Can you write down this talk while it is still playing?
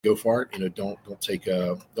go for it. Don't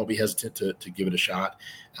be hesitant to give it a shot.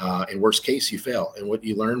 In worst case, you fail. And what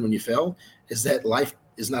you learn when you fail is that life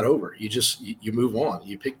is not over. You move on,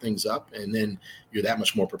 you pick things up, and then you're that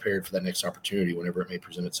much more prepared for that next opportunity whenever it may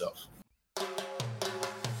present itself.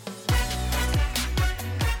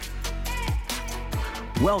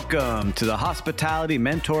 Welcome to the Hospitality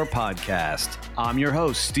Mentor Podcast. I'm your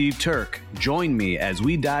host, Steve Turk. Join me as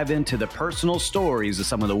we dive into the personal stories of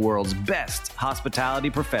some of the world's best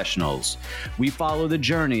hospitality professionals. We follow the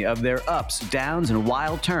journey of their ups, downs, and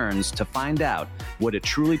wild turns to find out what it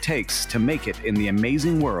truly takes to make it in the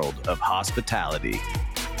amazing world of hospitality.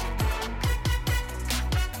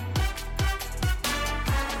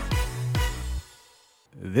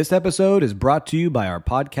 This episode is brought to you by our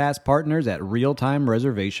podcast partners at Real Time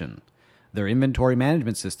Reservation. Their inventory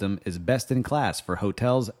management system is best in class for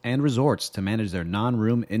hotels and resorts to manage their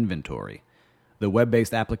non-room inventory. The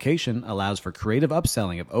web-based application allows for creative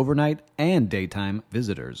upselling of overnight and daytime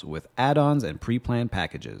visitors with add-ons and pre-planned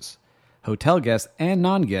packages. Hotel guests and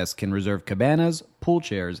non-guests can reserve cabanas, pool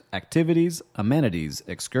chairs, activities, amenities,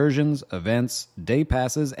 excursions, events, day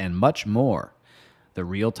passes, and much more. The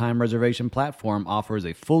real-time reservation platform offers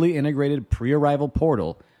a fully integrated pre-arrival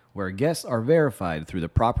portal where guests are verified through the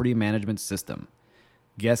property management system.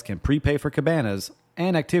 Guests can prepay for cabanas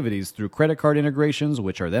and activities through credit card integrations,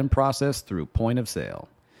 which are then processed through point of sale.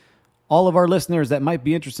 All of our listeners that might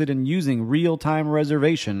be interested in using real-time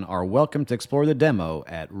reservation are welcome to explore the demo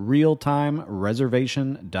at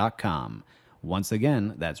realtimereservation.com. Once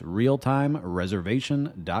again, that's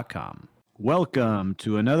realtimereservation.com. Welcome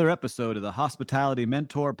to another episode of the Hospitality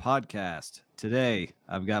Mentor Podcast. Today,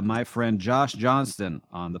 I've got my friend Josh Johnston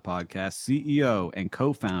on the podcast, CEO and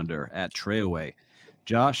co-founder at TrayAway.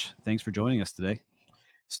 Josh, thanks for joining us today.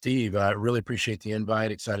 Steve, I really appreciate the invite.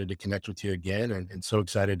 Excited to connect with you again, and so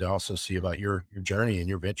excited to also see about your journey and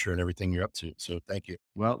your venture and everything you're up to. So thank you.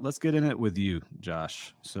 Well, let's get in it with you,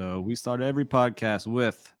 Josh. So we start every podcast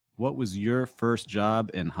with, what was your first job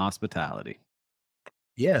in hospitality?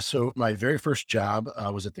 Yeah, so my very first job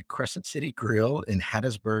was at the Crescent City Grill in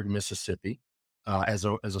Hattiesburg, Mississippi, as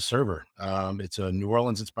a server. It's a New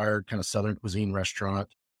Orleans-inspired kind of Southern cuisine restaurant,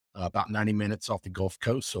 about 90 minutes off the Gulf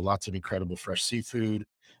Coast. So lots of incredible fresh seafood.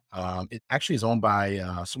 It actually is owned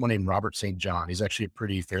by someone named Robert St. John. He's actually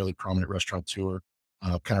a fairly prominent restaurateur,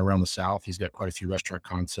 kind of around the South. He's got quite a few restaurant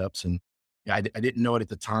concepts, and yeah, I didn't know it at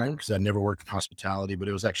the time because I'd never worked in hospitality, but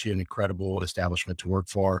it was actually an incredible establishment to work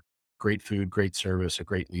for. Great food, great service, a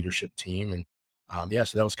great leadership team. And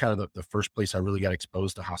so that was kind of the first place I really got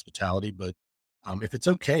exposed to hospitality. But if it's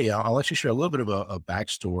okay, I'll let you share a little bit of a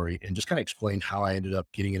backstory and just kind of explain how I ended up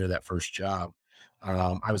getting into that first job.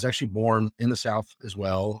 I was actually born in the South as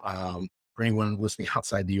well. For anyone listening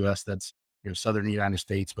outside the U.S., that's Southern United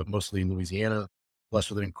States, but mostly in Louisiana. Blessed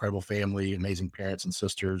with an incredible family, amazing parents and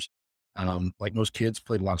sisters. Like most kids,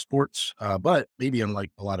 played a lot of sports, but maybe unlike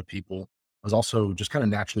a lot of people, I was also just kind of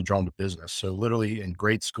naturally drawn to business. So literally in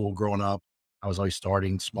grade school growing up, I was always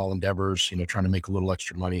starting small endeavors, trying to make a little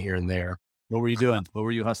extra money here and there. What were you doing? What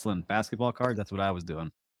were you hustling? Basketball cards? That's what I was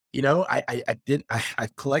doing. I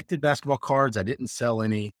collected basketball cards. I didn't sell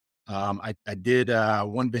any. I did,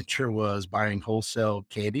 one venture was buying wholesale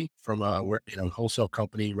candy from a wholesale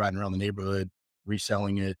company, riding around the neighborhood,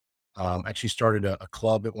 reselling it. Actually started a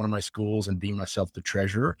club at one of my schools and deemed myself the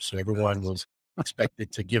treasurer. So everyone was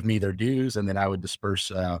expected to give me their dues, and then I would disperse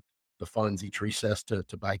the funds each recess to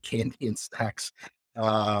buy candy and snacks.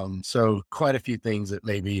 So quite a few things that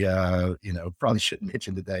maybe probably shouldn't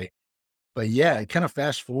mention today. But yeah, kind of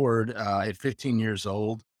fast forward at 15 years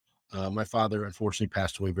old, my father unfortunately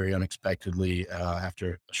passed away very unexpectedly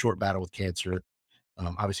after a short battle with cancer.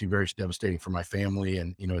 Obviously very devastating for my family.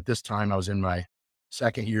 And at this time I was in my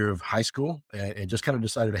second year of high school and just kind of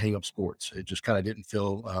decided to hang up sports. It just kind of didn't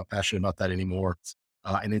feel passionate about that anymore.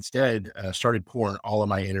 And instead started pouring all of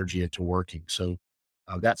my energy into working. So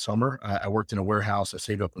that summer I worked in a warehouse. I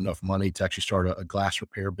saved up enough money to actually start a glass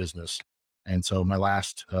repair business. And so my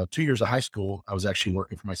last 2 years of high school, I was actually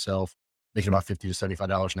working for myself, making about $50 to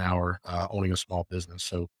 $75 an hour, owning a small business.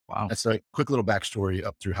 So Wow. That's a quick little backstory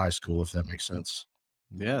up through high school, if that makes sense.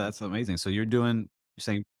 Yeah, that's amazing. So you're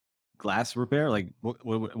saying glass repair? Like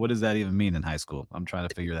what does that even mean in high school? I'm trying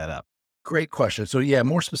to figure that out. Great question. So yeah,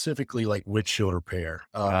 more specifically, like windshield repair.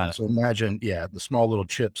 Got it. So imagine, the small little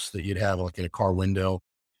chips that you'd have like in a car window.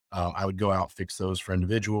 I would go out, fix those for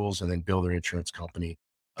individuals, and then bill their insurance company.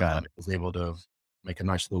 Got it. Was able to make a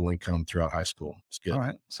nice little income throughout high school. It's good. All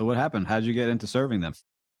right. So what happened? How'd you get into serving them?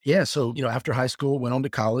 Yeah. So, after high school, went on to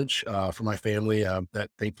college, for my family. That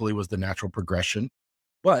thankfully was the natural progression.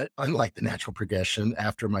 But unlike the natural progression,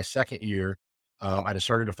 after my second year, I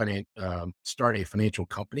decided to start a financial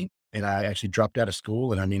company, and I actually dropped out of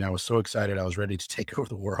school. And I mean, I was so excited, I was ready to take over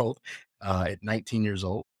the world at 19 years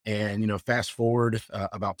old. And fast forward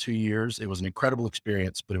about 2 years, it was an incredible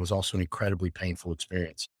experience, but it was also an incredibly painful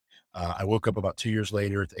experience. I woke up about 2 years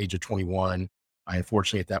later at the age of 21. I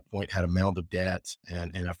unfortunately at that point had a mound of debt,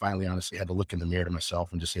 and I finally honestly had to look in the mirror to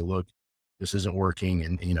myself and just say, "Look, this isn't working."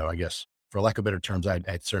 And I guess for lack of better terms,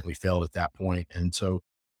 I'd certainly failed at that point. And so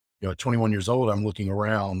at 21 years old, I'm looking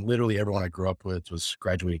around. Literally everyone I grew up with was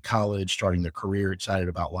graduating college, starting their career, excited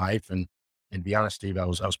about life. And to be honest, Steve, I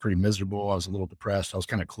was pretty miserable. I was a little depressed. I was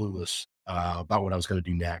kind of clueless about what I was going to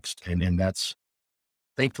do next. And that's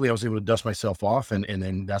thankfully I was able to dust myself off. And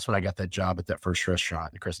then that's when I got that job at that first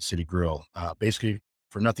restaurant, the Crescent City Grill. Basically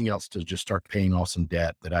for nothing else to just start paying off some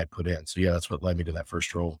debt that I put in. So yeah, that's what led me to that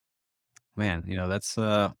first role. Man, that's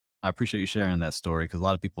I appreciate you sharing that story because a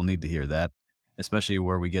lot of people need to hear that, especially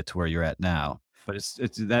where we get to where you're at now. But it's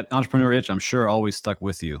that entrepreneur itch, I'm sure, always stuck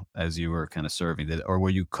with you as you were kind of serving. Did or were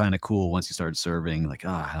you kind of cool once you started serving? Like,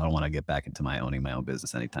 I don't want to get back into owning my own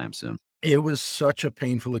business anytime soon. It was such a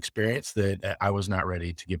painful experience that I was not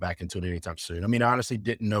ready to get back into it anytime soon. I mean, I honestly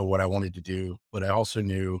didn't know what I wanted to do, but I also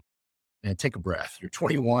knew, and take a breath. You're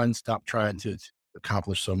 21, stop trying to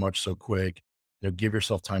accomplish so much so quick. Give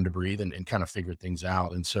yourself time to breathe and kind of figure things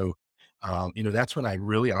out. And so, that's when I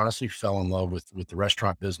really honestly fell in love with the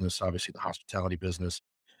restaurant business, obviously the hospitality business.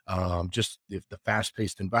 Just the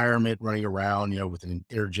fast-paced environment, running around, with an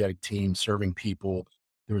energetic team, serving people.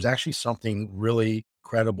 There was actually something really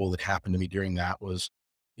credible that happened to me during that was,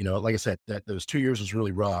 like I said, that those 2 years was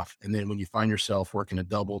really rough. And then when you find yourself working a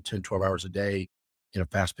double 10, 12 hours a day in a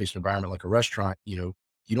fast-paced environment like a restaurant, you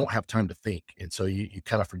don't have time to think. And so you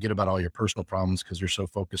kind of forget about all your personal problems because you're so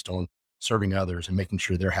focused on serving others and making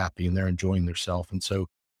sure they're happy and they're enjoying themselves. And so,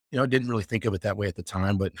 I didn't really think of it that way at the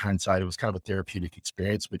time, but in hindsight, it was kind of a therapeutic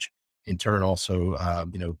experience, which in turn also,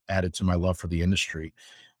 added to my love for the industry.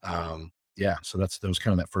 Yeah. So that was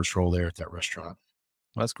kind of that first role there at that restaurant.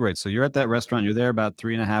 Well, that's great. So you're at that restaurant. You're there about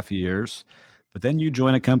 3.5 years, but then you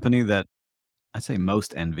join a company that I'd say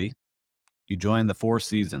most envy. You joined the Four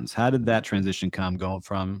Seasons. How did that transition come going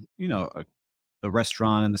from, a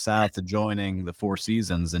restaurant in the South to joining the Four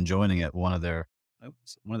Seasons and joining at one of their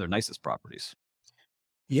nicest properties?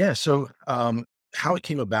 Yeah. So, how it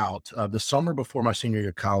came about, the summer before my senior year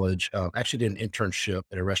of college, I actually did an internship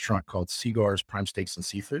at a restaurant called Seagar's Prime Steaks and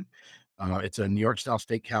Seafood. It's a New York style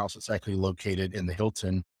steakhouse. It's actually located in the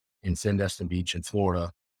Hilton in Sandestin Beach in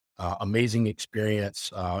Florida. Amazing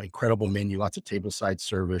experience, incredible menu, lots of tableside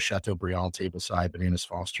service, Chateaubriand tableside, bananas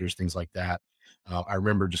Foster's, things like that. I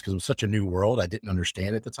remember just because it was such a new world, I didn't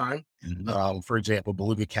understand at the time. Mhm. For example,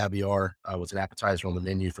 beluga caviar was an appetizer on the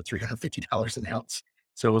menu for $350 an ounce.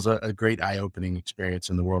 So it was a great eye-opening experience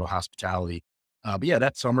in the world of hospitality. But yeah,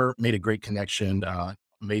 that summer made a great connection.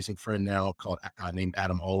 Amazing friend now called named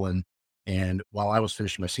Adam Olin. And while I was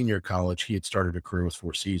finishing my senior year of college, he had started a career with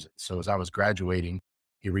Four Seasons. So as I was graduating,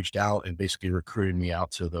 he reached out and basically recruited me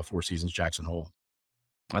out to the Four Seasons Jackson Hole.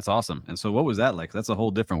 That's awesome. And so what was that like? That's a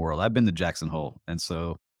whole different world. I've been to Jackson Hole. And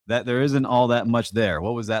so that there isn't all that much there.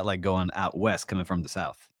 What was that like going out west coming from the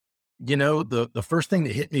South? The first thing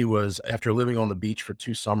that hit me was after living on the beach for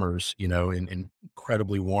 2 summers, in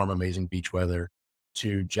incredibly warm, amazing beach weather,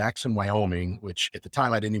 to Jackson, Wyoming, which at the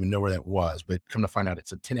time I didn't even know where that was, but come to find out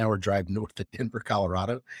it's a 10-hour drive north of Denver,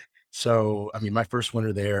 Colorado. So, I mean, my first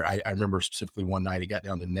winter there, I remember specifically one night it got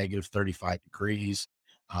down to negative 35 degrees.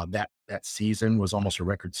 That season was almost a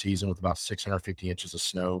record season with about 650 inches of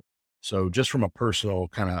snow. So just from a personal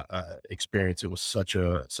kinda, experience, it was such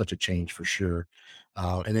a change for sure.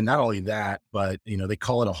 And then not only that, but they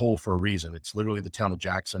call it a hole for a reason. It's literally the town of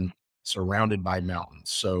Jackson surrounded by mountains.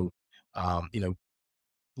 So, um, you know,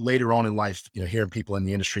 later on in life, hearing people in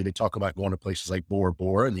the industry, they talk about going to places like Bora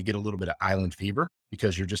Bora and you get a little bit of island fever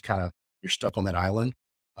because you're just you're stuck on that island.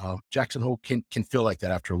 Jackson Hole can feel like that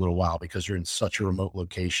after a little while because you're in such a remote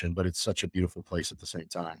location, but it's such a beautiful place at the same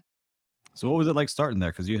time. So what was it like starting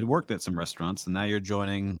there? Because you had worked at some restaurants and now you're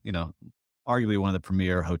joining, arguably one of the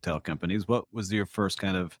premier hotel companies. What was your first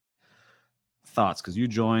kind of thoughts? Because you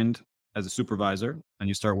joined as a supervisor and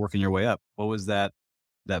you start working your way up. What was that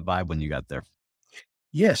vibe when you got there?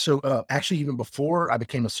 Yeah. So actually, even before I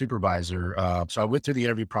became a supervisor, so I went through the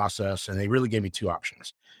interview process and they really gave me two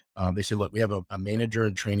options. They said, look, we have a manager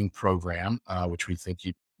and training program, which we think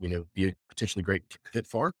you be a potentially great fit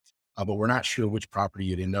for, but we're not sure which property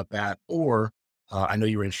you'd end up at. Or I know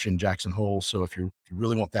you were interested in Jackson Hole. So if you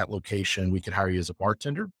really want that location, we could hire you as a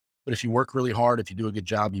bartender. But if you work really hard, if you do a good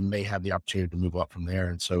job, you may have the opportunity to move up from there.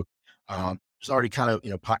 And so, was already kind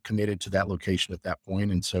of, pot committed to that location at that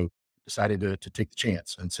point. And so decided to take the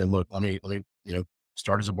chance and said, look, let me,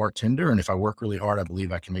 start as a bartender. And if I work really hard, I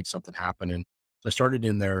believe I can make something happen. And so I started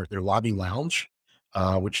in their lobby lounge,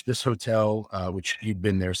 which this hotel, which you've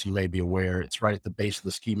been there, so you may be aware, it's right at the base of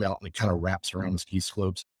the ski mountain. It kind of wraps around the ski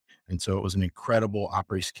slopes. And so it was an incredible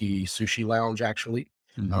après ski sushi lounge, actually.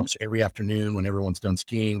 Hmm. So every afternoon when everyone's done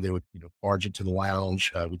skiing, they would, barge into the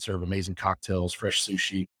lounge. We'd serve amazing cocktails, fresh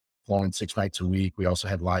sushi, flowing 6 nights a week. We also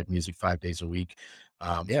had live music 5 days a week.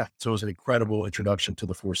 Yeah, so it was an incredible introduction to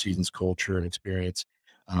the Four Seasons culture and experience.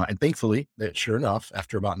 And thankfully, that sure enough,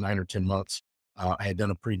 after about 9 or 10 months, I had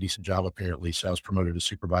done a pretty decent job apparently. So I was promoted to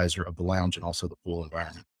supervisor of the lounge and also the pool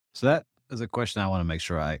environment. So that is a question I want to make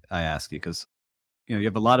sure I ask you because you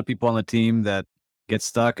have a lot of people on the team that get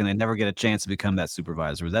stuck and they never get a chance to become that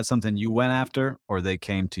supervisor. Was that something you went after, or they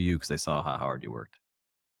came to you because they saw how hard you worked?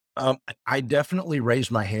 I definitely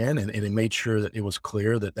raised my hand and it made sure that it was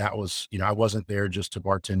clear that that was, I wasn't there just to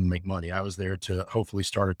bartend and make money. I was there to hopefully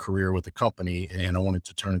start a career with the company and I wanted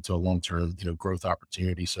to turn it into a long-term, growth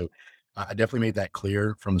opportunity. So I definitely made that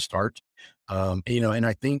clear from the start. And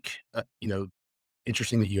I think,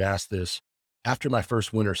 interesting that you asked this. After my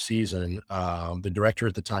first winter season, the director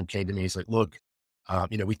at the time came to me. He's like, "Look,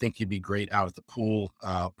 we think you'd be great out at the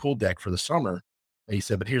pool deck for the summer." And he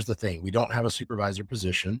said, "But here's the thing: we don't have a supervisor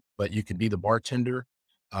position, but you could be the bartender,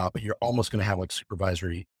 but you're almost going to have like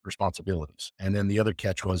supervisory responsibilities." And then the other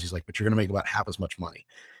catch was, he's like, "But you're going to make about half as much money."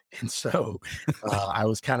 And so I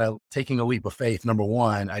was kind of taking a leap of faith. Number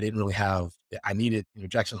one, I didn't really have, I needed,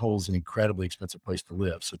 Jackson Hole is an incredibly expensive place to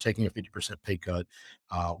live. So taking a 50% pay cut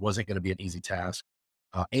wasn't going to be an easy task.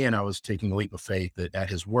 And I was taking a leap of faith that at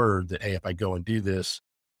his word that, hey, if I go and do this,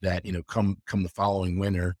 that, come the following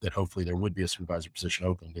winter, that hopefully there would be a supervisor position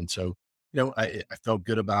opened. And so, I felt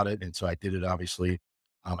good about it. And so I did it, obviously.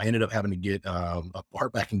 I ended up having to get a bar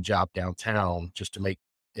backing job downtown just to make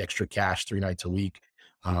extra cash 3 nights a week,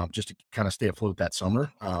 just to kind of stay afloat that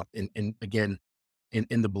summer. And again,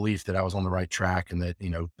 in the belief that I was on the right track and that,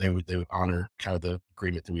 they would honor kind of the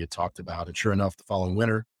agreement that we had talked about. And sure enough, the following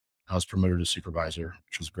winter, I was promoted to supervisor,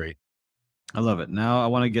 which was great. I love it. Now I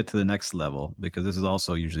want to get to the next level because this is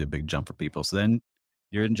also usually a big jump for people. So then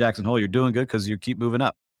you're in Jackson Hole, you're doing good because you keep moving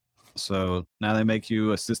up. So now they make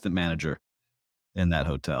you assistant manager in that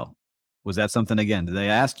hotel. Was that something again? Did they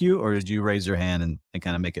ask you or did you raise your hand and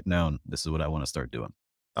kind of make it known this is what I want to start doing?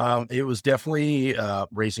 It was definitely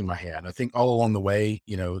raising my hand. I think all along the way,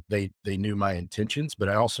 they knew my intentions, but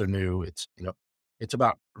I also knew it's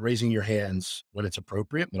about raising your hands when it's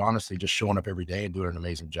appropriate, but honestly, just showing up every day and doing an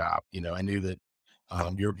amazing job. I knew that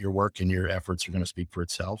your work and your efforts are going to speak for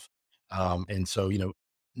itself. And so,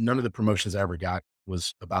 none of the promotions I ever got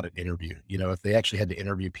was about an interview. If they actually had to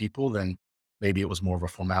interview people, then maybe it was more of a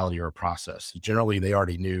formality or a process. Generally, they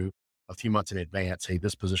already knew a few months in advance, hey,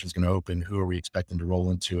 this position is going to open. Who are we expecting to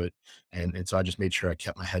roll into it? And so I just made sure I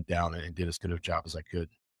kept my head down and did as good a job as I could.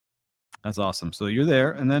 That's awesome. So you're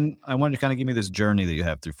there. And then I wanted to kind of give me this journey that you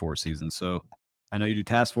have through Four Seasons. So I know you do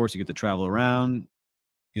task force, you get to travel around.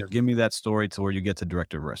 Give me that story to where you get to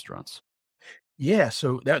director of restaurants. Yeah,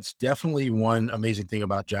 so that's definitely one amazing thing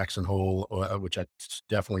about Jackson Hole, which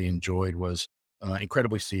definitely enjoyed, was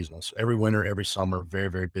incredibly seasonal. So every winter, every summer, very,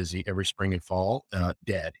 very busy. Every spring and fall,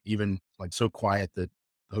 dead. Even like so quiet that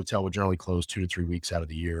the hotel would generally close 2 to 3 weeks out of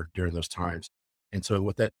the year during those times. And so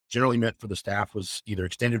what that generally meant for the staff was either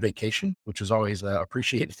extended vacation, which was always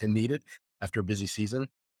appreciated and needed after a busy season,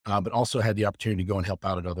 but also had the opportunity to go and help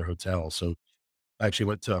out at other hotels. So I actually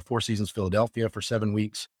went to Four Seasons Philadelphia for 7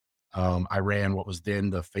 weeks. I ran what was then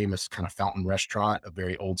the famous kind of fountain restaurant, a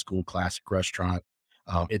very old school classic restaurant.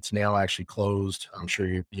 It's now actually closed. I'm sure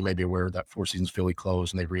you may be aware that Four Seasons Philly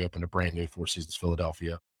closed and they reopened a brand new Four Seasons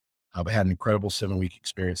Philadelphia. But had an incredible 7 week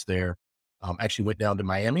experience there. Actually went down to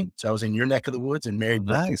Miami. So I was in your neck of the woods in Oh,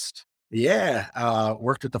 Marybrook. nice. Yeah,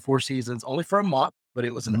 worked at the Four Seasons only for a month, but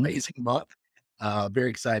it was an Mhm. amazing month, very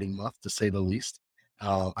exciting month to say the least.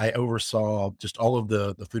 I oversaw just all of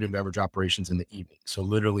the food and beverage operations in the evening. So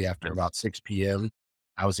literally after Nice. about 6 p.m.,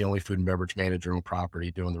 I was the only food and beverage manager on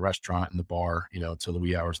property doing the restaurant and the bar, until the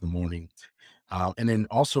wee hours in the morning. And then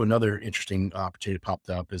also another interesting opportunity popped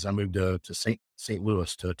up is I moved to St.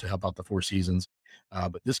 Louis to help out the Four Seasons.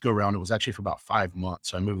 But this go round, it was actually for about 5 months.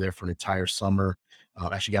 So I moved there for an entire summer.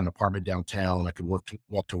 Actually got an apartment downtown and I could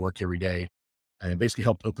walk to work every day and basically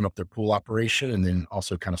helped open up their pool operation and then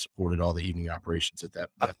also kind of supported all the evening operations at that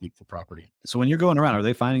beautiful property. So when you're going around, are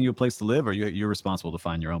they finding you a place to live or you're responsible to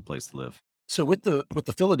find your own place to live? So with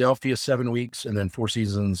the Philadelphia 7 weeks and then Four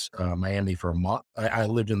Seasons Miami for a month, I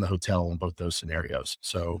lived in the hotel in both those scenarios.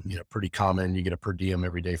 So Mhm. pretty common. You get a per diem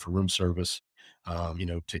every day for room service,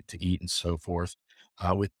 to eat and so forth.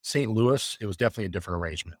 With St. Louis, it was definitely a different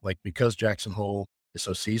arrangement. Like because Jackson Hole is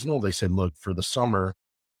so seasonal, they said, look, for the summer,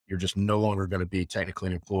 you're just no longer going to be technically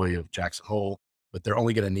an employee of Jackson Hole, but they're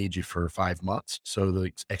only going to need you for 5 months. So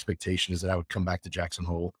the expectation is that I would come back to Jackson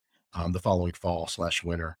Hole the following fall slash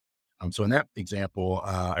winter. So in that example,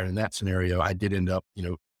 or in that scenario, I did end up,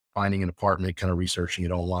 finding an apartment, kind of researching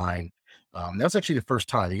it online. That was actually the first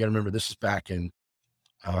time. You got to remember, this is back in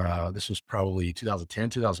this was probably 2010,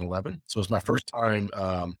 2011. So it was my first time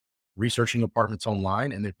researching apartments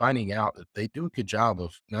online and then finding out that they do a good job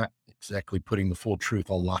of not exactly putting the full truth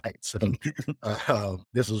online. So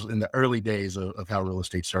this was in the early days of how real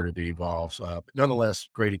estate started to evolve. So, but nonetheless,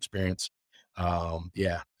 great experience.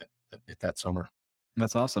 Yeah, at that summer.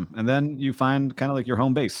 That's awesome. And then you find kind of like your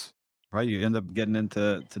home base, right? You end up getting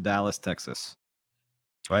into Dallas, Texas,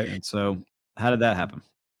 right? And so how did that happen?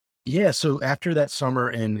 Yeah, so after that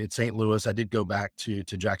summer in St. Louis, I did go back to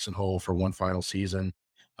Jackson Hole for one final season.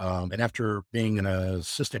 And after being an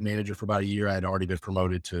assistant manager for about a year, I had already been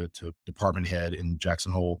promoted to department head in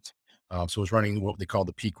Jackson Hole. So I was running what they called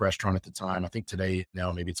the Peak Restaurant at the time. I think today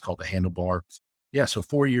now maybe it's called the Handlebar. Yeah, so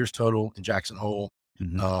 4 years total in Jackson Hole.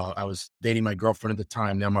 Mhm. I was dating my girlfriend at the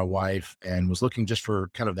time, now my wife, and was looking just for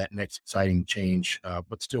kind of that next exciting change,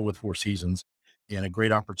 but still with Four Seasons, and a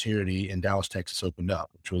great opportunity in Dallas, Texas opened up,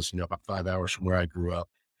 which was, about 5 hours from where I grew up.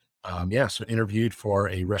 Yeah, so interviewed for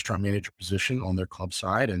a restaurant manager position on their club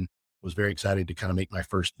side and was very excited to kind of make my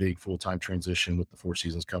first big full-time transition with the Four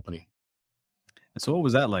Seasons company. And so what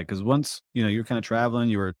was that like? Because once, you're kind of traveling,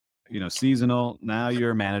 you were, seasonal. Now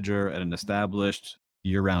you're a manager at an established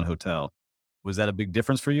year-round hotel. Was that a big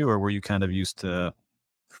difference for you, or were you kind of used to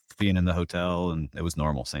being in the hotel and it was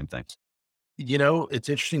normal, same thing? It's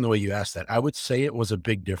interesting the way you asked that. I would say it was a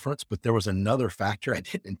big difference, but there was another factor I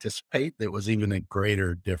didn't anticipate that was even a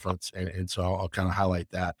greater difference. And so I'll kind of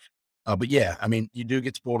highlight that. But yeah, I mean, you do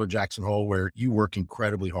get spoiled at Jackson Hole where you work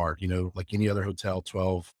incredibly hard, like any other hotel,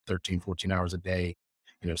 12, 13, 14 hours a day,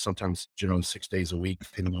 sometimes generally 6 days a week,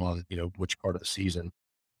 depending on, which part of the season.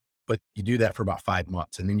 But you do that for about 5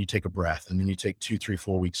 months and then you take a breath and then you take 2, 3,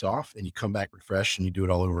 4 weeks off and you come back refreshed and you do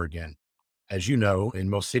it all over again. As you know, in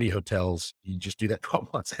most city hotels, you just do that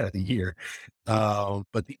 12 months out of the year.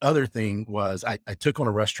 But the other thing was I took on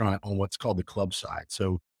a restaurant on what's called the club side.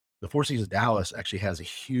 So the Four Seasons Dallas actually has a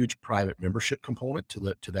huge private membership component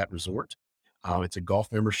to that resort. It's a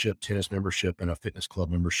golf membership, tennis membership, and a fitness club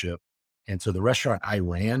membership. And so the restaurant I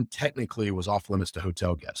ran technically was off limits to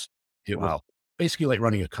hotel guests. It was Wow. basically like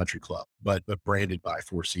running a country club, but branded by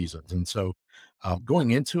Four Seasons. And so going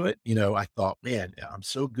into it, I thought, man, I'm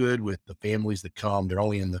so good with the families that come. They're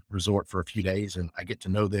only in the resort for a few days, and I get to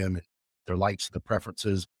know them and their likes, their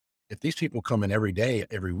preferences. If these people come in every day,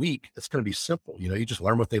 every week, it's going to be simple. You just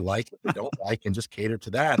learn what they like, what they don't like, and just cater to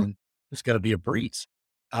that. And it's going to be a breeze.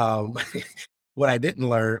 Um, what I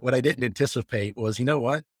didn't anticipate was, you know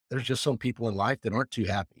what? There's just some people in life that aren't too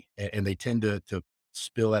happy, and they tend to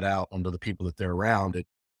spill it out onto the people that they're around. And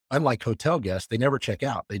unlike hotel guests, they never check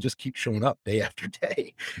out. They just keep showing up day after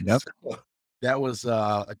day. Yep. So that was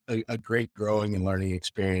a great growing and learning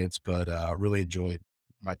experience, but really enjoyed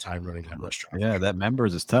my time running that restaurant. Yeah, that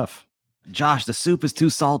members is tough. Josh, the soup is too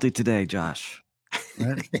salty today, Josh.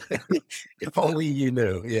 Right? If only you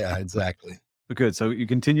knew. Yeah, exactly. Good. So you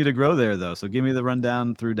continue to grow there though. So give me the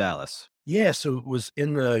rundown through Dallas. Yeah, so it was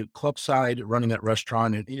in the club side running that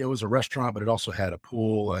restaurant. And it was a restaurant, but it also had a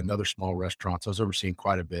pool, another small restaurant. So I was overseeing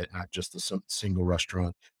quite a bit, not just the single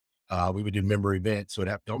restaurant. We would do member events. So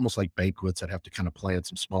it'd have almost like banquets. I'd have to kind of plan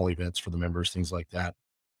some small events for the members, things like that.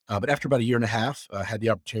 But after about a year and a half, I had the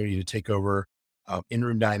opportunity to take over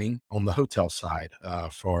in-room dining on the hotel side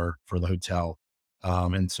for the hotel.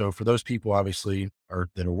 And so for those people, obviously,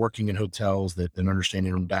 that are working in hotels that understand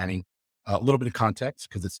in-room dining, a little bit of context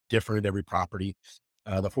because it's different at every property.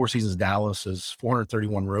 The Four Seasons Dallas is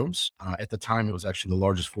 431 rooms. At the time, it was actually the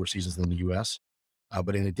largest Four Seasons in the U.S.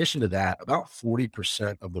 But in addition to that, about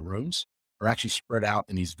 40% of the rooms are actually spread out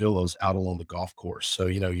in these villas out along the golf course. So,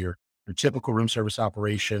 your typical room service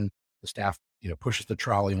operation, the staff, pushes the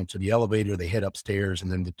trolley onto the elevator, they head upstairs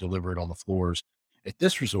and then they deliver it on the floors. At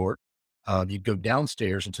this resort, you go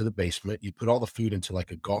downstairs into the basement, you put all the food into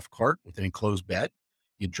like a golf cart with an enclosed bed.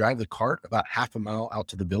 You drive the cart about half a mile out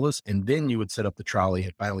to the villas, and then you would set up the trolley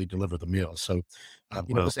and finally deliver the meal. So,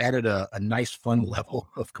 Whoa. this added a nice fun level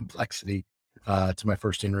of complexity to my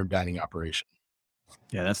first in-room dining operation.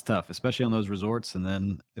 Yeah, that's tough, especially on those resorts. And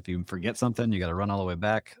then if you forget something, you got to run all the way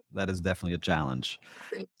back. That is definitely a challenge.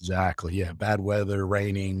 Exactly. Yeah. Bad weather,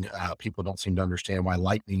 raining. People don't seem to understand why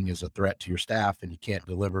lightning is a threat to your staff and you can't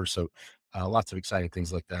deliver. So, lots of exciting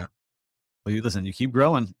things like that. Well, you listen, you keep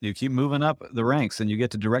growing, you keep moving up the ranks, and you get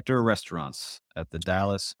to director of restaurants at the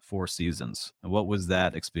Dallas Four Seasons. And what was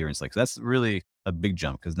that experience like? 'Cause that's really a big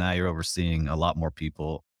jump because now you're overseeing a lot more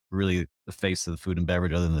people, really the face of the food and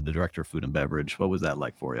beverage other than the director of food and beverage. What was that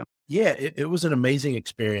like for you? Yeah, it was an amazing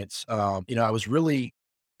experience. I was really,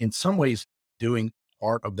 in some ways, doing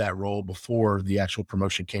part of that role before the actual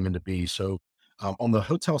promotion came into be. So, on the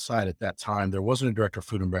hotel side at that time, there wasn't a director of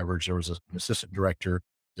food and beverage. There was an assistant director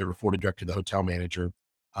that reported directly to the hotel manager.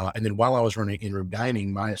 And then while I was running in room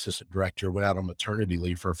dining, my assistant director went out on maternity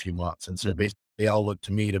leave for a few months. And so Mhm. basically, they all looked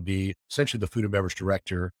to me to be essentially the food and beverage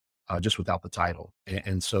director, just without the title.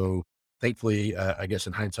 And so, thankfully, I guess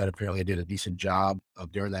in hindsight, apparently I did a decent job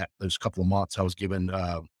during those couple of months. I was given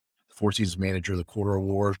the Four Seasons Manager of the Quarter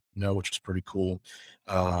Award, which was pretty cool.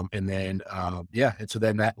 And then, yeah, and so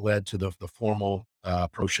then that led to the formal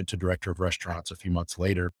promotion to Director of Restaurants a few months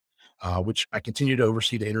later, which I continued to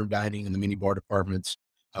oversee the interim dining and the mini bar departments.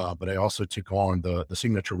 But I also took on the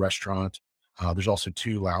signature restaurant. There's also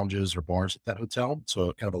two lounges or bars at that hotel,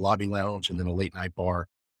 so kind of a lobby lounge and then a late night bar.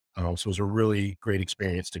 So it was a really great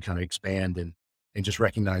experience to kind of expand and just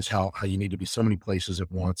recognize how you need to be so many places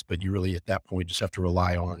at once, but you really at that point just have to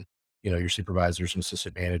rely on, your supervisors and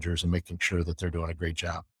assistant managers and making sure that they're doing a great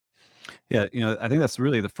job. Yeah, I think that's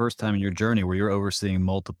really the first time in your journey where you're overseeing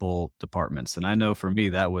multiple departments. And I know for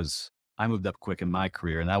me, I moved up quick in my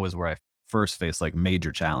career, and that was where I first faced like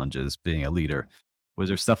major challenges being a leader. Was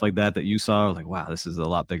there stuff like that that you saw like, wow, this is a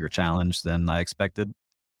lot bigger challenge than I expected?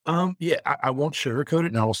 Yeah, I won't sugarcoat it,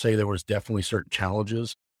 and I will say there was definitely certain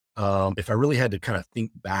challenges. If I really had to kind of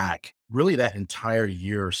think back, really that entire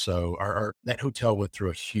year or so, our that hotel went through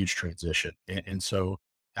a huge transition, and so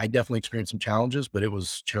I definitely experienced some challenges, but it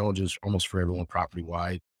was challenges almost for everyone property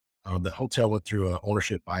wide. The hotel went through a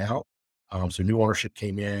ownership buyout, so new ownership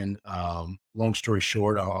came in. Long story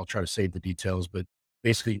short, I'll try to save the details, but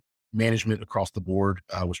basically management across the board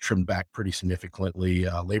was trimmed back pretty significantly.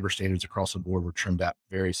 Labor standards across the board were trimmed back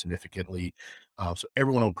very significantly. So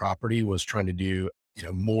everyone on property was trying to do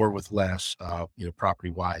more with less, property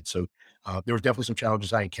wide. So there was definitely some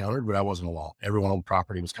challenges I encountered, but I wasn't alone. Everyone on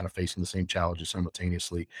property was kind of facing the same challenges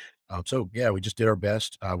simultaneously. So yeah, we just did our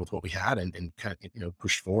best with what we had and kind of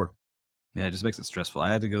pushed forward. Yeah, it just makes it stressful. I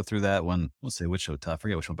had to go through that when, let's say which hotel, I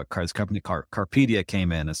forget which one, but this company, Carpedia came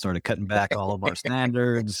in and started cutting back all of our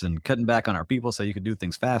standards and cutting back on our people so you could do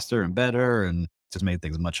things faster and better and just made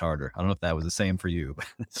things much harder. I don't know if that was the same for you.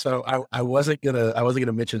 So I wasn't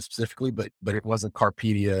gonna mention specifically, but it was a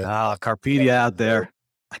Carpedia. Ah, Carpedia out there.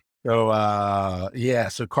 So, yeah,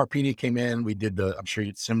 so Carpedia came in, we did I'm sure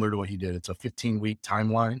it's similar to what he did. It's a 15-week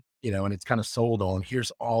timeline, and it's kind of sold on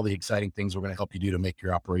here's all the exciting things we're going to help you do to make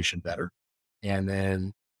your operation better. And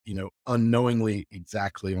then, unknowingly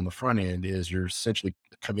exactly on the front end is you're essentially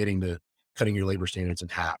committing to cutting your labor standards in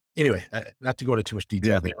half. Anyway, not to go into too much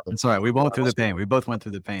detail Yeah, there, but it's all right. We what went I through was the pain. We both went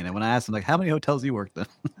through the pain. And when I asked them, like, how many hotels you worked in?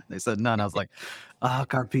 They said none. I was like, oh,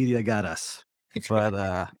 Carpedia got us.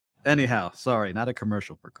 But anyhow, sorry, not a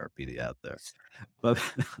commercial for Carpedia out there. But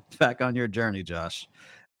back on your journey, Josh,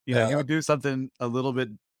 you uh, would do something a little bit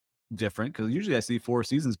different because usually I see Four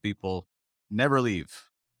Seasons people never leave,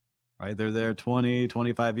 right? They're there 20,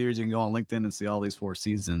 25 years. You can go on LinkedIn and see all these Four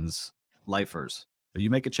Seasons lifers. But you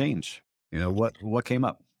make a change. What came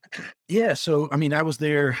up? Yeah, so I mean, I was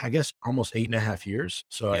there, I guess, almost 8.5 years.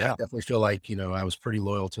 So I Yeah, definitely feel like I was pretty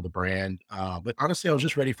loyal to the brand. But honestly, I was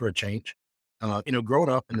just ready for a change. Growing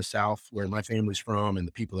up in the South, where my family's from, and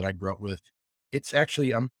the people that I grew up with, it's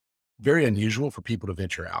actually very unusual for people to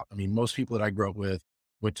venture out. I mean, most people that I grew up with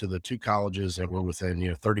went to the two colleges that were within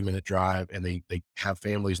 30-minute drive, and they have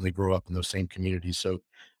families and they grow up in those same communities. So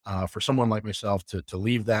for someone like myself to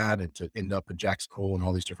leave that and to end up in Jackson Hole and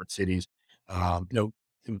all these different cities. Um, you know,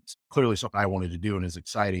 it's clearly something I wanted to do and is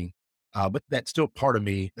exciting. But that's still part of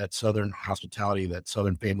me, that Southern hospitality, that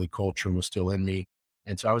Southern family culture was still in me.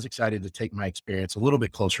 And so I was excited to take my experience a little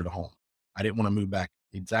bit closer to home. I didn't want to move back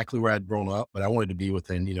exactly where I'd grown up, but I wanted to be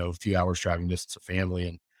within, a few hours driving distance of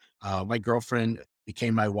family. And my girlfriend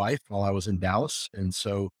became my wife while I was in Dallas. And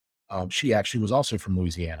so she actually was also from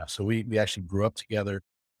Louisiana. So we actually grew up together,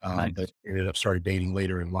 but nice. ended up started dating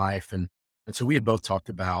later in life. And so we had both talked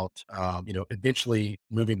about, eventually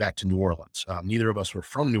moving back to New Orleans. Neither of us were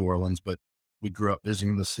from New Orleans, but we grew up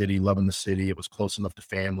visiting the city, loving the city. It was close enough to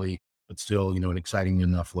family, but still, an exciting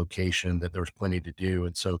enough location that there was plenty to do.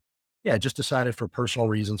 And so, yeah, just decided for personal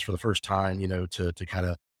reasons for the first time, to kind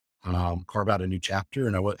of carve out a new chapter.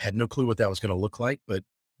 And had no clue what that was going to look like, but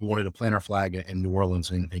we wanted to plant our flag in New Orleans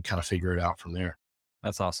and kind of figure it out from there.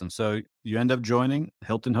 That's awesome. So you end up joining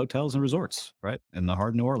Hilton Hotels and Resorts, right? In the heart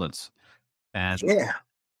of New Orleans. And Yeah.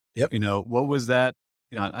 Yep. What was that?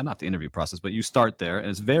 Not the interview process, but you start there, and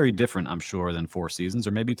it's very different, I'm sure, than Four Seasons,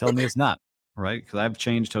 or maybe tell me it's not, right? Because I've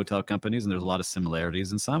changed hotel companies, and there's a lot of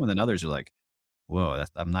similarities in some, and then others are like, whoa,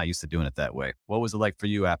 I'm not used to doing it that way. What was it like for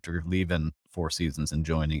you after leaving Four Seasons and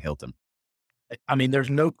joining Hilton? I mean, there's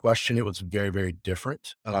no question it was very, very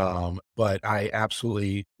different. But I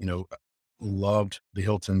absolutely, loved the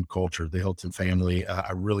Hilton culture, the Hilton family.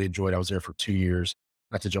 I really enjoyed. I was there for 2 years.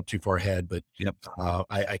 Not to jump too far ahead, but Yep.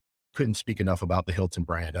 I couldn't speak enough about the Hilton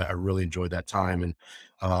brand. I really enjoyed that time, and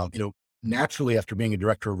naturally, after being a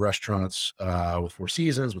director of restaurants with Four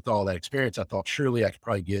Seasons, with all that experience, I thought surely I could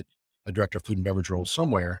probably get a director of food and beverage role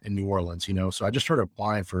somewhere in New Orleans. So I just started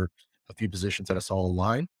applying for a few positions that I saw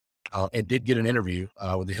online and did get an interview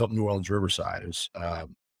with the Hilton New Orleans Riverside. It was the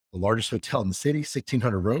largest hotel in the city,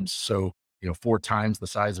 1,600 rooms. So, 4 times the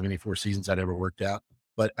size of any Four Seasons I'd ever worked at.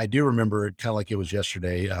 But I do remember it kind of like it was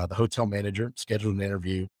yesterday. The hotel manager scheduled an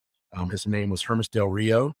interview. His name was Hermes Del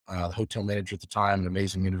Rio, the hotel manager at the time, an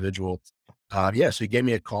amazing individual. Yeah, so he gave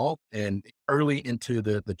me a call, and early into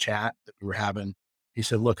the chat that we were having, he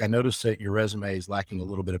said, "Look, I noticed that your resume is lacking a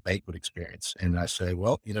little bit of banquet experience." And I said,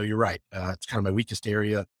 "Well, you're right. It's kind of my weakest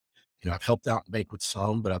area. I've helped out in banquets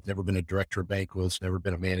some, but I've never been a director of banquets, never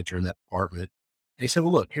been a manager in that department." And he said,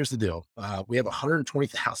 "Well, look, here's the deal. We have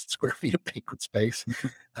 120,000 square feet of banquet space.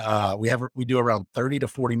 We do around 30 to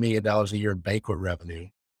 $40 million a year in banquet revenue.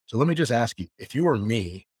 So let me just ask you, if you were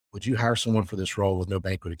me, would you hire someone for this role with no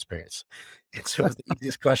banquet experience?" And so it was the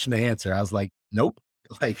easiest question to answer. I was like, "Nope."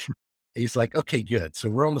 Like, he's like, "Okay, good. So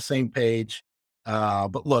we're on the same page.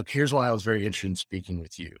 But look, here's why I was very interested in speaking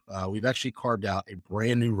with you. We've actually carved out a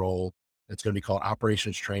brand new role that's going to be called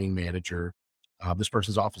Operations Training Manager. This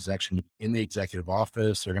person's office is actually in the executive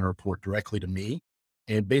office. They're going to report directly to me.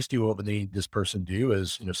 And basically, what we need this person to do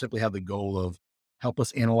is, simply have the goal of help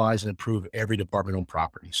us analyze and improve every department on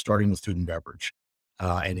property, starting with food and beverage."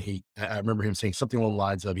 I remember him saying something along the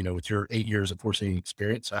lines of, with your 8 years of forcing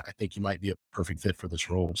experience, I think you might be a perfect fit for this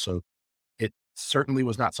role. So it certainly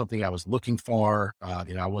was not something I was looking for.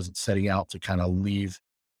 I wasn't setting out to kind of leave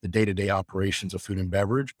the day-to-day operations of food and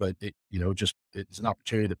beverage, but it's an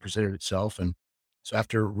opportunity that presented itself. And so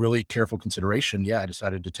after really careful consideration, yeah, I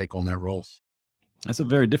decided to take on that role. That's a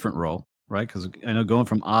very different role, right? Because I know going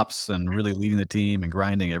from ops and really leading the team and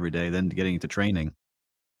grinding every day, then getting into training.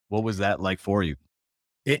 What was that like for you?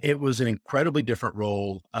 It was an incredibly different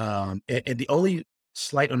role, and the only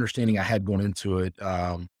slight understanding I had going into it,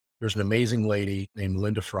 there's an amazing lady named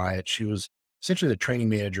Linda Friat. She was essentially the training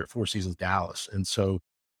manager at Four Seasons Dallas, and so,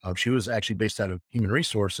 she was actually based out of human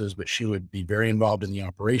resources, but she would be very involved in the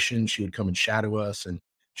operation. She would come and shadow us, and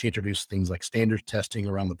she introduced things like standard testing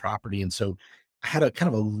around the property, and so I had a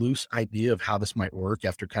kind of a loose idea of how this might work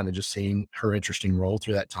after kind of just seeing her interesting role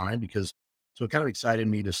through that time because so it kind of excited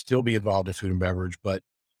me to still be involved in food and beverage, but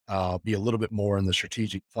be a little bit more in the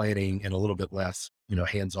strategic planning and a little bit less,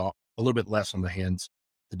 hands off, a little bit less on the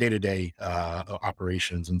day to day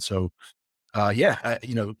operations. And so, yeah,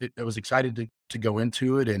 I was excited to go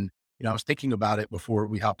into it, and I was thinking about it before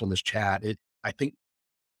we hopped on this chat. I think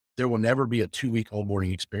there will never be a 2-week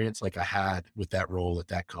onboarding experience like I had with that role at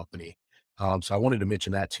that company. So I wanted to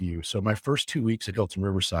mention that to you. So my first 2 weeks at Hilton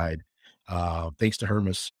Riverside, thanks to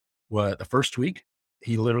Hermes, what the first week,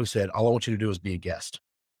 he literally said, "All I want you to do is be a guest."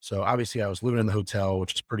 So obviously I was living in the hotel,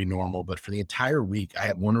 which is pretty normal, but for the entire week, I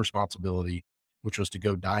had one responsibility, which was to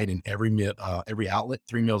go dine in every outlet,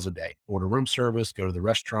 3 meals a day, order room service, go to the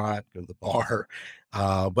restaurant, go to the bar,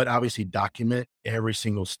 but obviously document every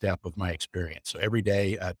single step of my experience. So every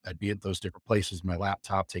day I'd be at those different places, my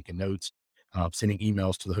laptop, taking notes, sending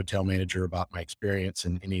emails to the hotel manager about my experience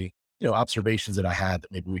and any, observations that I had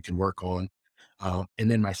that maybe we could work on. And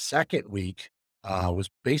then my second week was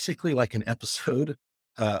basically like an episode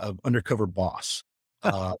of Undercover Boss.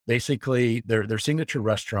 Basically, their signature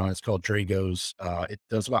restaurant is called Drago's. It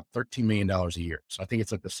does about $13 million a year. So I think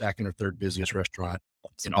it's like the second or third busiest restaurant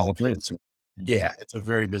It's a in all busy of place. Houston. Yeah, it's a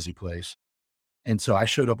very busy place. And so I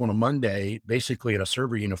showed up on a Monday, basically in a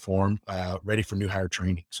server uniform, ready for new hire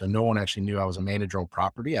training. So no one actually knew I was a manager on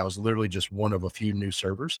property. I was literally just one of a few new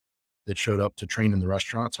servers that showed up to train in the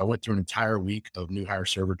restaurant. So I went through an entire week of new hire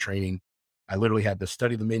server training. I literally had to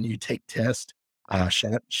study the menu, take tests,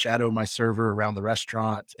 shadow my server around the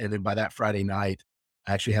restaurant. And then by that Friday night,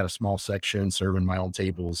 I actually had a small section serving my own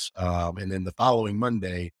tables. And then the following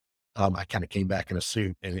Monday, I kind of came back in a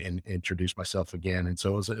suit and introduced myself again. And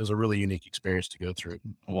so it was a really unique experience to go through.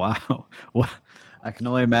 Wow. Well, I can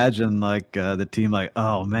only imagine like the team like,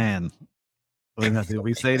 oh man, did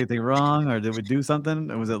we say anything wrong or did we do something?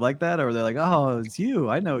 Was it like that? Or were they like, oh, it's you.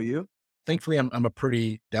 I know you. thankfully, I'm a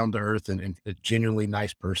pretty down to earth and a genuinely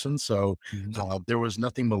nice person. So Mhm. there was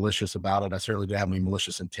nothing malicious about it. I certainly didn't have any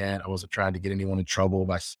malicious intent. I wasn't trying to get anyone in trouble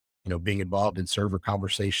by being involved in server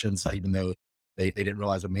conversations, even though they didn't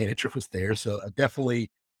realize a manager was there. So definitely.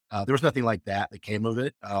 There was nothing like that came of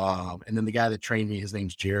it. And then the guy that trained me, his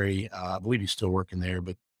name's Jerry. I believe he's still working there,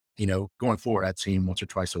 but going forward, I'd see him once or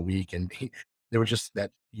twice a week, and there was just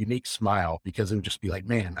that unique smile because it would just be like,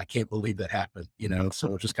 "Man, I can't believe that happened." So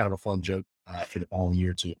it was just kind of a fun joke, for the following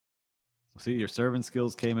year too. See, your serving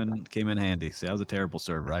skills came in handy. See, I was a terrible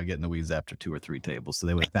server. I'd get in the weeds after 2 or 3 tables, so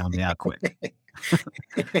they would have found me out quick.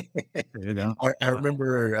 There you go. I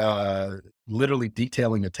remember, literally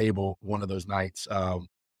detailing a table one of those nights,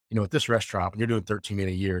 at this restaurant, when you're doing 13 in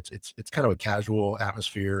a year, it's kind of a casual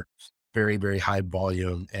atmosphere, very, very high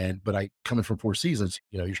volume, but I coming from Four Seasons,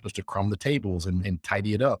 you're supposed to crumb the tables and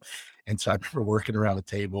tidy it up, and so I remember working around the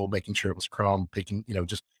table, making sure it was crumbed, picking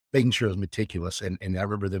just making sure it was meticulous, and I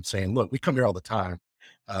remember them saying, "Look, we come here all the time."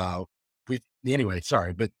 We anyway,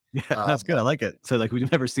 sorry, but, Yeah, uh that's good. I like it. So, like,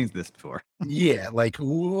 we've never seen this before. yeah, like,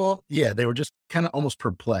 well, yeah, they were just kinda almost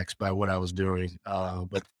perplexed by what I was doing,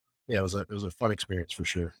 but yeah, it was a fun experience for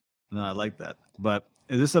sure. No, I like that. But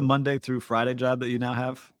is this a Monday through Friday job that you now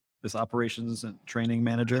have? This operations and training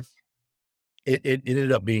manager? It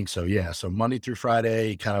ended up being so, yeah, so Monday through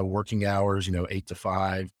Friday, kinda working hours, 8 to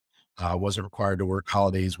 5, wasn't required to work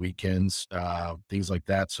holidays, weekends, things like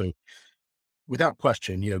that, so without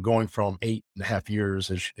question, going from 8.5 years,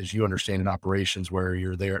 as you understand in operations, where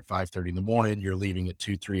you're there at 5:30 in the morning, you're leaving at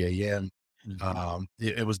 2, 3 a.m. Mhm.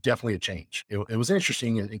 It was definitely a change. It was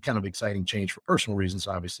interesting and kind of exciting change for personal reasons,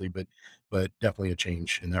 obviously, but definitely a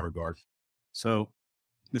change in that regard. So,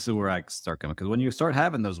 this is where I start coming because when you start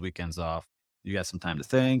having those weekends off, you got some time to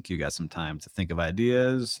think, you got some time to think of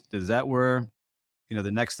ideas. Is that where,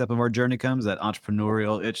 the next step of our journey comes? That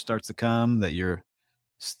entrepreneurial itch starts to come, that you're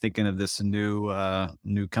thinking of this new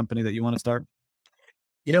company that you want to start?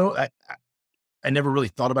 You know, I never really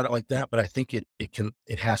thought about it like that, but I think it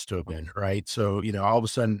has to have been, right? So, all of a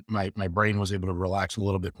sudden my brain was able to relax a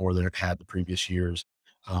little bit more than it had the previous years.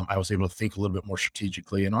 I was able to think a little bit more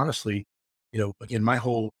strategically. And honestly, again, my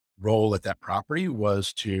whole role at that property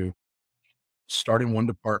was to start in one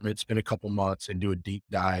department, spend a couple months and do a deep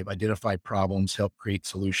dive, identify problems, help create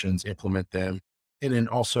solutions, implement them, and then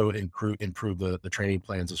also improve the training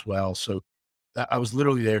plans as well. So I was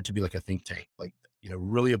literally there to be like a think tank, like,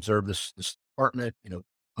 really observe this department,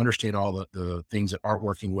 understand all the things that aren't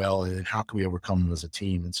working well, and then how can we overcome them as a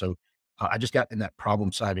team. And so I just got in that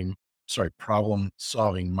problem solving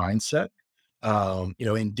mindset.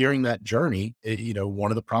 And during that journey,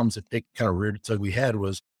 one of the problems that it kind of reared its ugly head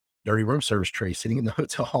was dirty room service trays sitting in the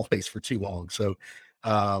hotel hallways for too long. So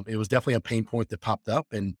it was definitely a pain point that popped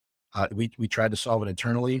up, and we tried to solve it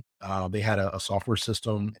internally. They had a software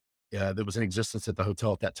system that was in existence at the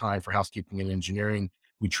hotel at that time for housekeeping and engineering.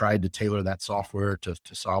 We tried to tailor that software to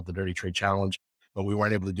solve the dirty trade challenge, but we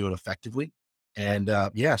weren't able to do it effectively. And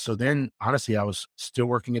yeah, so then honestly, I was still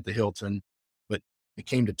working at the Hilton, but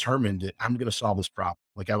became determined that I'm going to solve this problem.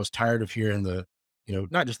 Like I was tired of hearing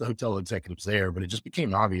not just the hotel executives there, but it just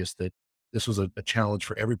became obvious that this was a challenge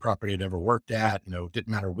for every property I'd ever worked at. Didn't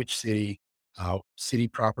matter which city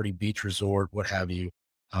property, beach resort, what have you.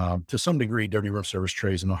 To some degree, dirty room service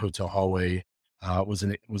trays in a hotel hallway was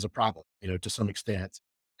a problem, to some extent.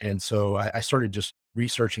 And so I started just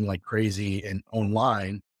researching like crazy and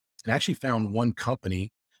online, and actually found one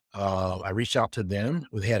company. I reached out to them.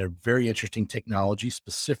 They had a very interesting technology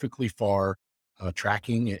specifically for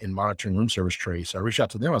tracking and monitoring room service trays. So I reached out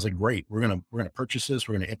to them. I was like, "Great, we're gonna purchase this.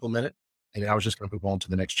 We're gonna implement it." And I was just gonna move on to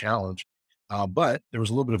the next challenge. But there was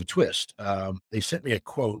a little bit of a twist. They sent me a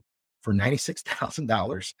quote for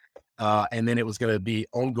 $96,000. And then it was going to be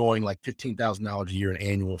ongoing, like $15,000 a year in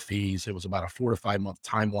annual fees. It was about a 4 to 5 month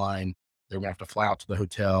timeline. They were going to have to fly out to the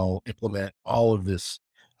hotel, implement all of these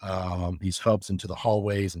hubs into the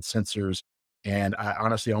hallways and sensors. And I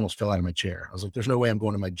honestly almost fell out of my chair. I was like, there's no way I'm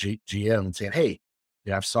going to my GM and saying, "Hey,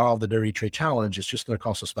 yeah, I've solved the dirty trade challenge. It's just going to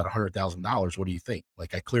cost us about $100,000. What do you think?"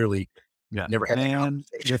 Like I clearly Yeah. never had that And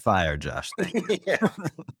you're conversation. fired, Josh. Yeah.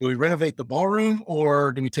 Do we renovate the ballroom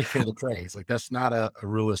or do we take care of the trays? Like that's not a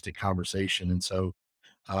realistic conversation. And so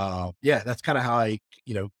yeah, that's kind of how I,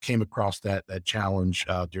 came across that challenge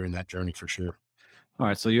during that journey for sure. All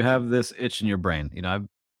right, so you have this itch in your brain. I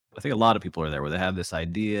think a lot of people are there where they have this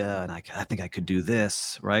idea, and I think I could do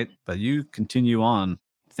this, right? But you continue on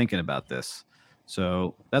thinking about this.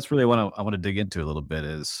 So that's really what I want to dig into a little bit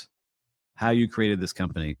is how you created this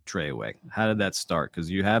company, TrayAway. How did that start? Because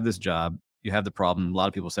you have this job, you have the problem. A lot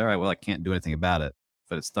of people say, all right, well, I can't do anything about it,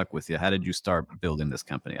 but it stuck with you. How did you start building this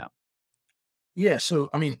company out? Yeah, so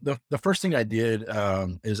I mean, the first thing I did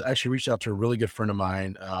is I actually reached out to a really good friend of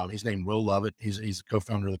mine. He's named Will Lovett. He's a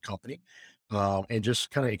co-founder of the company, and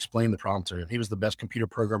just kind of explained the problem to him. He was the best computer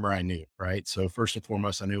programmer I knew, right? So first and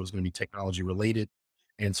foremost, I knew it was going to be technology related,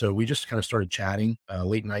 and so we just kind of started chatting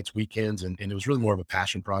late nights, weekends, and it was really more of a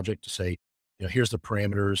passion project to say, here's the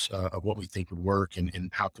parameters of what we think would work, and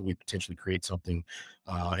how can we potentially create something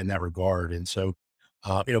in that regard. And so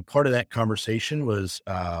part of that conversation was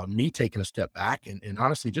me taking a step back and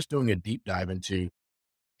honestly just doing a deep dive into,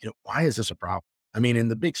 why is this a problem? I mean, in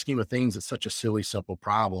the big scheme of things, it's such a silly, simple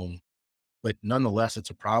problem, but nonetheless,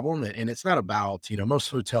 it's a problem. And it's not about, most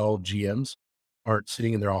hotel GMs aren't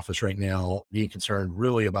sitting in their office right now being concerned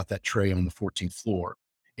really about that tray on the 14th floor.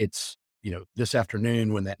 It's, this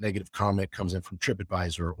afternoon when that negative comment comes in from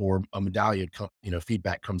TripAdvisor or a medallion,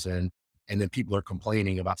 feedback comes in, and then people are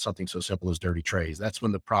complaining about something so simple as dirty trays. That's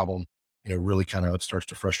when the problem, really kind of starts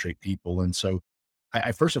to frustrate people. And so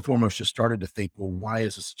I first and foremost just started to think, well, why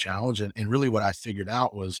is this a challenge? And really what I figured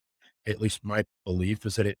out was, at least my belief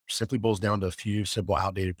is that it simply boils down to a few simple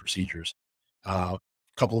outdated procedures. A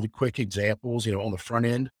couple of quick examples, on the front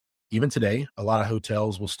end, even today, a lot of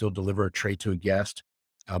hotels will still deliver a tray to a guest,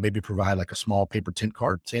 maybe provide like a small paper tent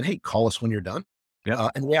card saying, hey, call us when you're done.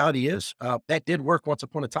 Yep. And the reality is that did work once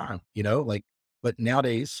upon a time, but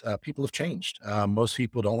nowadays people have changed. Most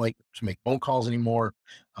people don't like to make phone calls anymore,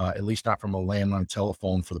 at least not from a landline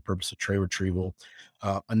telephone for the purpose of tray retrieval.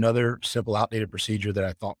 Another simple outdated procedure that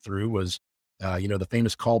I thought through was, the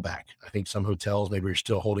famous callback. I think some hotels maybe are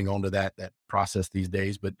still holding on to that process these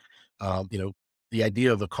days, but the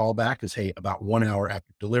idea of the callback is, hey, about 1 hour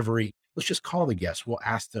after delivery, let's just call the guest. We'll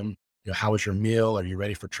ask them, how was your meal? Are you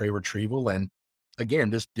ready for tray retrieval? And again,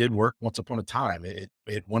 this did work once upon a time.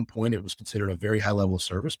 At one point, it was considered a very high level of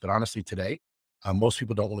service, but honestly, today, most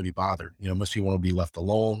people don't want to be bothered. Most people want to be left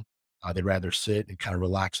alone. They'd rather sit and kind of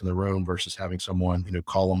relax in the room versus having someone,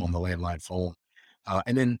 call them on the landline phone.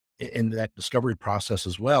 And then in that discovery process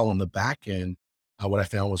as well, on the back end, what I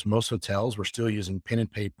found was most hotels were still using pen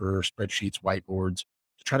and paper, spreadsheets, whiteboards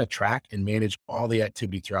to try to track and manage all the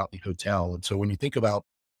activity throughout the hotel. And so when you think about,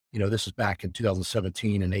 this is back in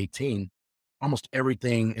 2017 and 18, almost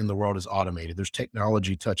everything in the world is automated. There's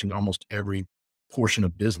technology touching almost every portion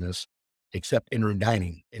of business except in-room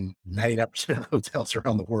dining in 99% of hotels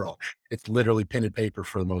around the world. It's literally pen and paper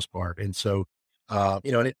for the most part. And so,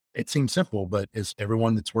 and it seems simple, but as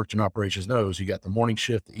everyone that's worked in operations knows, you got the morning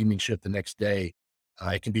shift, the evening shift the next day.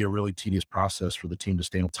 It can be a really tedious process for the team to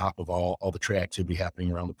stay on top of all the tray activity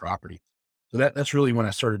happening around the property. So that's really when I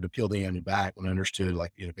started to peel the onion back, when I understood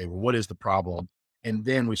like, okay, well, what is the problem? And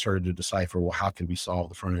then we started to decipher, well, how can we solve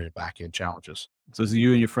the front end and back end challenges? So it's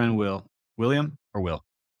you and your friend William or Will?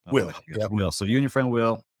 I'll Will, let you go. yep. Will. So you and your friend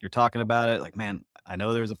Will, you're talking about it like, man, I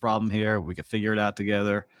know there's a problem here. We could figure it out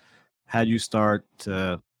together. How do you start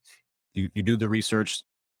to you do the research?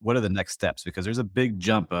 What are the next steps? Because there's a big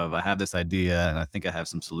jump of I have this idea and I think I have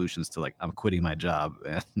some solutions to like I'm quitting my job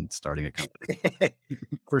and starting a company.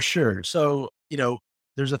 For sure. So,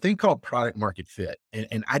 there's a thing called product market fit.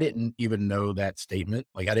 And I didn't even know that statement.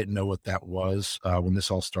 Like, I didn't know what that was when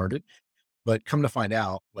this all started. But come to find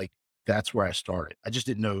out, like, that's where I started. I just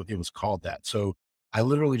didn't know it was called that. So I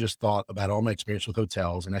literally just thought about all my experience with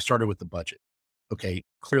hotels and I started with the budget. Okay,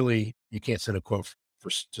 clearly you can't send a quote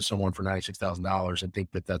to someone for $96,000 and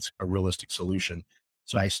think that that's a realistic solution.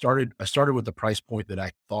 So I started with the price point that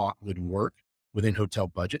I thought would work within hotel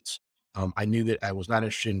budgets. I knew that I was not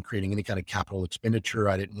interested in creating any kind of capital expenditure.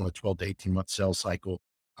 I didn't want a 12 to 18-month sales cycle.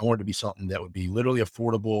 I wanted to be something that would be literally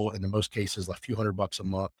affordable. In the most cases, like a few $100 a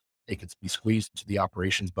month. It could be squeezed into the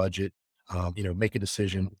operations budget, make a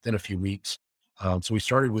decision within a few weeks. So we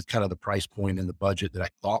started with kind of the price point and the budget that I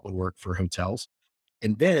thought would work for hotels.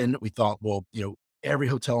 And then we thought, well, every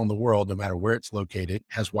hotel in the world, no matter where it's located,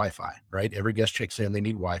 has Wi-Fi, right? Every guest checks in, they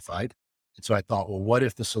need Wi-Fi. And so I thought, well, what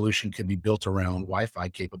if the solution could be built around Wi-Fi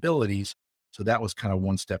capabilities? So that was kind of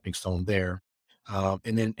one stepping stone there.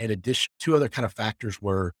 And then in addition, two other kind of factors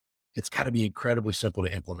were it's got to be incredibly simple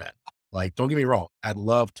to implement. Like, don't get me wrong, I'd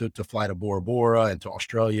love to fly to Bora Bora and to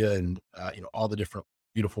Australia and all the different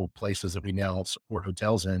beautiful places that we now support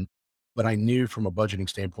hotels in. But I knew from a budgeting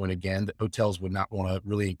standpoint, again, that hotels would not want to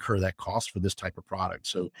really incur that cost for this type of product.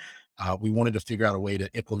 So we wanted to figure out a way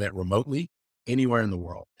to implement remotely anywhere in the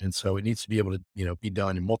world. And so it needs to be able to, be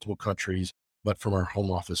done in multiple countries, but from our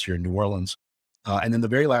home office here in New Orleans. And then the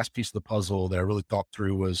very last piece of the puzzle that I really thought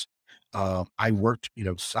through was I worked,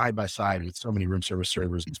 side by side with so many room service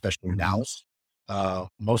servers, especially in Dallas.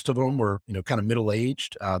 Most of them were, kind of middle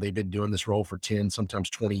aged. They've been doing this role for 10, sometimes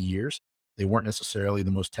 20 years. They weren't necessarily the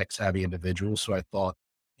most tech savvy individuals. So I thought,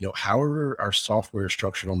 however our software is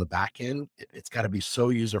structured on the back end, it's got to be so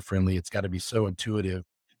user friendly. It's got to be so intuitive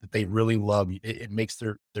that they really love it. It makes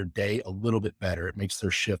their day a little bit better. It makes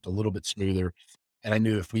their shift a little bit smoother. And I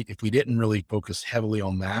knew if we didn't really focus heavily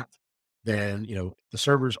on that, then the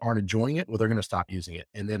servers aren't enjoying it. Well, they're going to stop using it,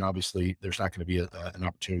 and then obviously there's not going to be an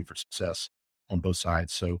opportunity for success on both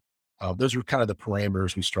sides. So those are kind of the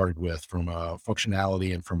parameters we started with from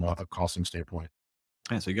functionality and from a costing standpoint.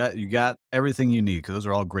 And so you got everything you need because those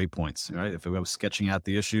are all great points, right? If I was sketching out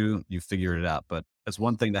the issue, you figured it out. But it's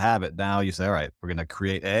one thing to have it. Now you say, all right, we're going to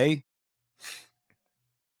create A.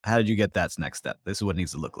 How did you get that next step? This is what it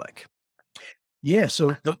needs to look like. Yeah.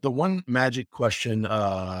 So the one magic question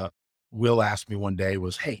Will asked me one day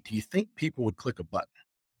was, "Hey, do you think people would click a button?"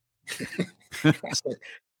 I said,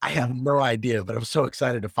 "I have no idea, but I'm so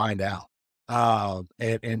excited to find out."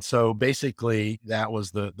 And so basically that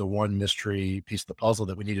was the one mystery piece of the puzzle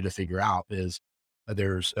that we needed to figure out is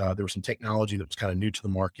there was some technology that was kind of new to the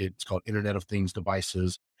market. It's called Internet of Things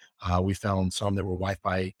devices. We found some that were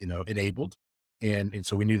Wi-Fi, enabled, and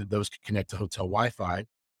so we knew that those could connect to hotel Wi-Fi.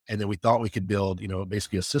 And then we thought we could build,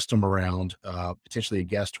 basically a system around potentially a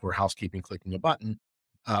guest or housekeeping clicking a button.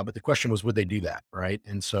 But the question was, would they do that? Right.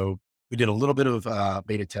 And so we did a little bit of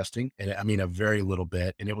beta testing, and I mean, a very little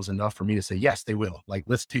bit. And it was enough for me to say, yes, they will. Like,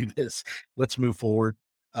 let's do this. Let's move forward.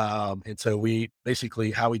 And so we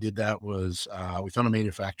basically, how we did that was we found a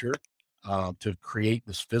manufacturer to create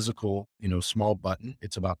this physical, small button.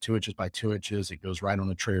 It's about 2 inches by 2 inches. It goes right on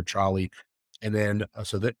a tray or trolley. And then,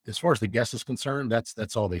 so that as far as the guest is concerned,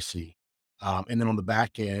 that's all they see. And then on the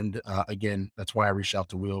back end, again, that's why I reached out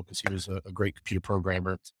to Will because he was a great computer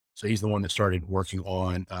programmer. So he's the one that started working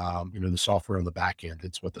on, the software on the back end.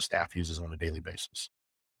 It's what the staff uses on a daily basis.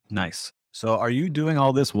 Nice. So are you doing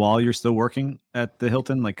all this while you're still working at the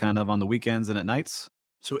Hilton, like kind of on the weekends and at nights?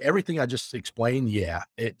 So everything I just explained, yeah.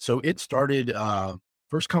 It started.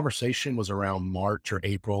 First conversation was around March or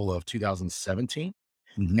April of 2017.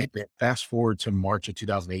 Hmm. And then fast forward to March of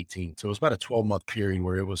 2018. So it was about a 12-month period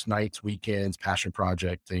where it was nights, weekends, passion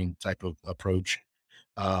project thing type of approach.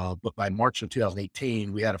 But by March of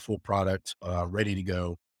 2018, we had a full product ready to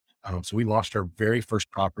go. So we launched our very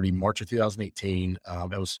first property March of 2018.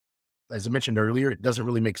 It was, as I mentioned earlier, it doesn't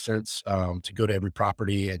really make sense to go to every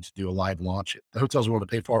property and to do a live launch. The hotels are willing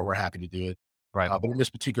to pay for it. We're happy to do it. Right. But in this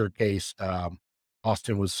particular case,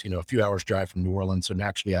 Austin was, a few hours drive from New Orleans. So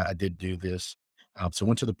naturally, I did do this. So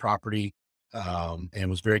went to the property and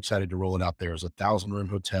was very excited to roll it out there. It was 1,000 room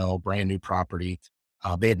hotel, brand new property.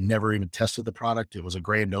 They had never even tested the product. It was a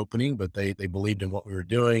grand opening, but they believed in what we were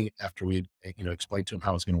doing after we explained to them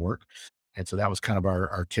how it's going to work. And so that was kind of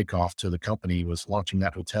our kickoff to the company was launching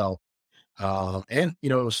that hotel. And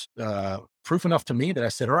it was proof enough to me that I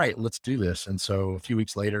said, "All right, let's do this." And so a few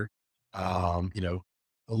weeks later, a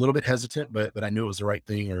little bit hesitant, but I knew it was the right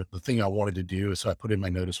thing or the thing I wanted to do. So I put in my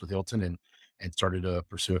notice with Hilton and started to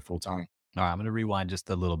pursue it full time. All right, I'm going to rewind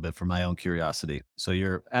just a little bit for my own curiosity. So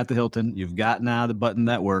you're at the Hilton, you've got now the button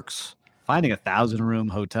that works. Finding a 1,000 room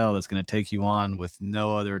hotel that's going to take you on with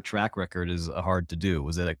no other track record is hard to do.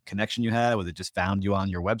 Was it a connection you had? Was it just found you on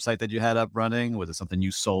your website that you had up running? Was it something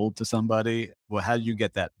you sold to somebody? Well, how did you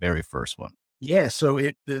get that very first one? Yeah, so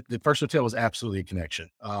the first hotel was absolutely a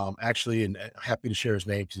connection. Actually, and happy to share his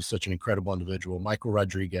name because he's such an incredible individual. Michael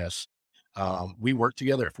Rodriguez. We worked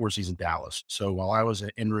together at Four Seasons Dallas. So while I was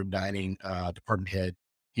an in-room dining department head,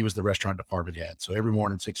 he was the restaurant department head. So every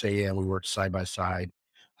morning, 6 a.m., we worked side by side.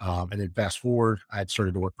 And then fast forward, I had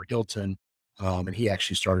started to work for Hilton, and he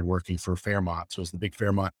actually started working for Fairmont. So it's the big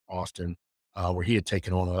Fairmont Austin, where he had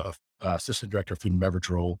taken on a assistant director of food and beverage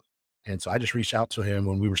role. And so I just reached out to him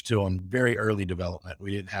when we were still in very early development.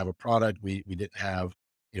 We didn't have a product. We didn't have,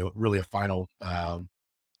 really a final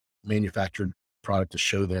manufactured product to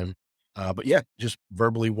show them. But yeah, just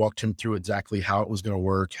verbally walked him through exactly how it was going to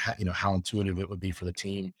work, how intuitive it would be for the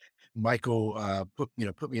team. Michael put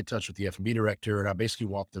me in touch with the F&B director, and I basically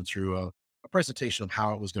walked them through a presentation of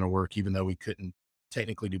how it was going to work, even though we couldn't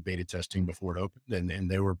technically do beta testing before it opened. And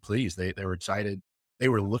they were pleased. They were excited. They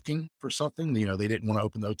were looking for something. They didn't want to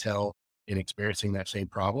open the hotel and experiencing that same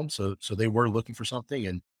problem. So they were looking for something,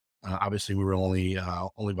 and obviously we were only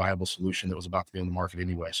viable solution that was about to be on the market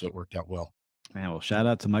anyway. So it worked out well. Man, well, shout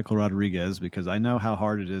out to Michael Rodriguez because I know how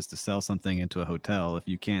hard it is to sell something into a hotel if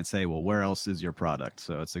you can't say, well, where else is your product?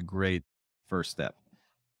 So it's a great first step.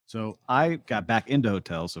 So I got back into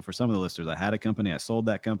hotels. So for some of the listeners, I had a company, I sold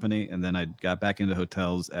that company, and then I got back into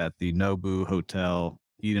hotels at the Nobu Hotel,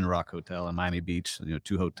 Eden Rock Hotel in Miami Beach,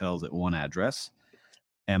 two hotels at one address.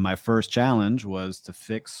 And my first challenge was to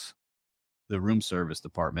fix the room service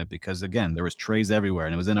department because again, there was trays everywhere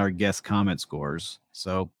and it was in our guest comment scores.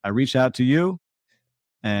 So I reached out to you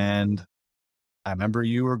and I remember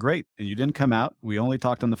you were great and you didn't come out. We only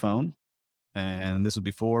talked on the phone. And this was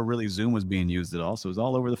before really Zoom was being used at all. So it was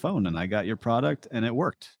all over the phone. And I got your product and it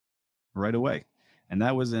worked right away. And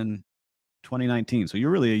that was in 2019. So you're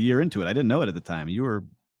really a year into it. I didn't know it at the time. You were a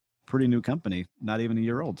pretty new company, not even a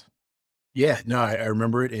year old. Yeah, no, I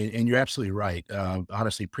remember it, and you're absolutely right.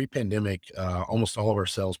 Honestly, pre-pandemic, almost all of our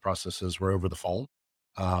sales processes were over the phone.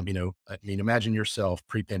 I mean, imagine yourself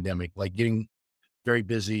pre-pandemic, like getting very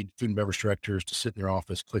busy food and beverage directors to sit in their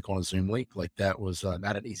office, click on a Zoom link. Like that was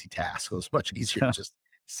not an easy task. It was much easier to just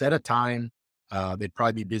set a time. They'd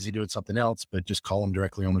probably be busy doing something else, but just call them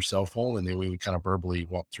directly on their cell phone, and then we would kind of verbally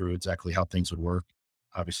walk through exactly how things would work.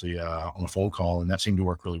 Obviously, on a phone call, and that seemed to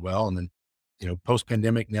work really well. And then, post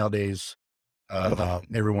pandemic nowadays,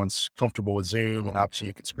 everyone's comfortable with Zoom, and obviously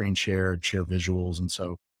you can screen share and share visuals, and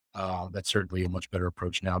so that's certainly a much better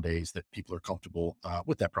approach nowadays that people are comfortable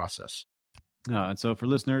with that process. And so for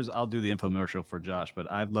listeners, I'll do the infomercial for Josh, but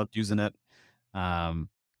I've loved using it. Um,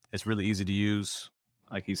 it's really easy to use,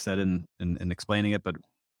 like he said in explaining it, but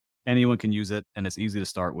anyone can use it and it's easy to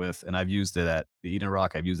start with. And I've used it at the Eden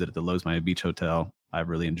Rock. I've used it at the Lowe's Miami Beach Hotel. I've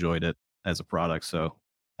really enjoyed it as a product. So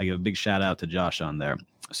I give a big shout out to Josh on there.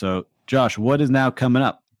 So Josh, what is now coming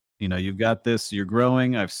up? You've got this, you're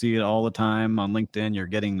growing. I see it all the time on LinkedIn. You're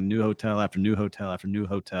getting new hotel after new hotel after new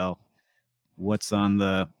hotel. What's on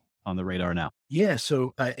the radar now? Yeah.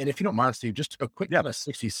 So, and if you don't mind, Steve, just a quick Yeah. kind of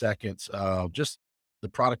 60 seconds, just the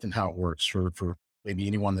product and how it works for maybe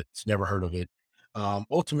anyone that's never heard of it.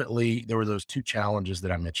 Ultimately, there were those two challenges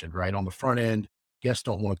that I mentioned, right? On the front end, guests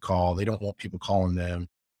don't want to call, they don't want people calling them.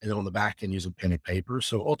 And then on the back end, using pen and paper.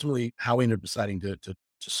 So ultimately, how we ended up deciding to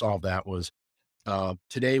solve that was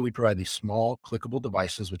today, we provide these small clickable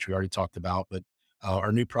devices, which we already talked about, but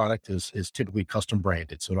our new product is typically custom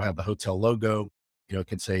branded. So it'll have the hotel logo. It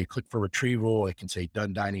can say "click for retrieval." It can say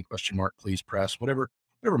 "done dining?" question mark. Please press whatever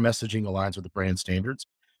messaging aligns with the brand standards.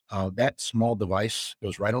 That small device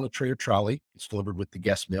goes right on a tray or trolley. It's delivered with the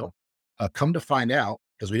guest meal. Come to find out,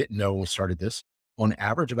 because we didn't know when we started this, on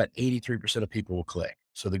average, about 83% of people will click.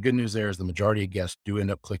 So the good news there is the majority of guests do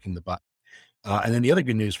end up clicking the button. And then the other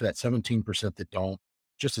good news for that 17% that don't,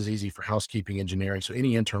 just as easy for housekeeping, engineering. So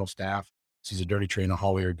any internal staff sees a dirty tray in a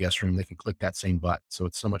hallway or guest room, they can click that same button. So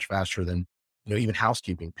it's so much faster than, even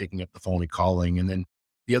housekeeping, picking up the phone and calling. And then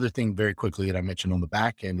the other thing very quickly that I mentioned on the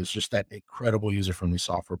back end is just that incredible user-friendly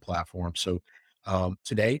software platform. So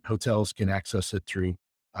today, hotels can access it through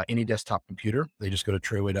any desktop computer. They just go to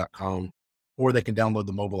TrayAway.com, or they can download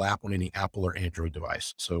the mobile app on any Apple or Android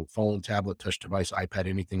device. So phone, tablet, touch device, iPad,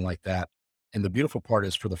 anything like that. And the beautiful part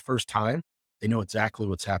is for the first time, they know exactly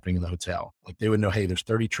what's happening in the hotel. Like they would know, hey, there's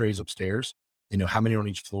 30 trays upstairs. They know how many are on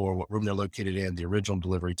each floor, what room they're located in, the original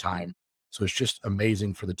delivery time. So it's just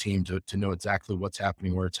amazing for the team to know exactly what's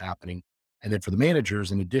happening, where it's happening. And then for the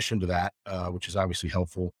managers, in addition to that, which is obviously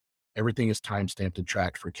helpful, everything is time stamped and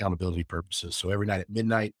tracked for accountability purposes. So every night at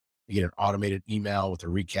midnight, you get an automated email with a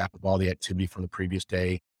recap of all the activity from the previous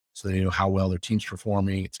day. So they know how well their team's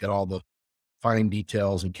performing. It's got all the fine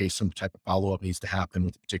details in case some type of follow-up needs to happen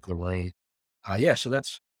with a particular lane. Yeah, so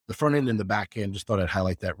that's the front end and the back end. Just thought I'd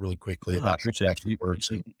highlight that really quickly Oh, I about how it appreciate it. actually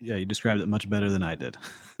works. And Yeah, you described it much better than I did.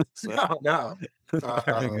 So no, no. very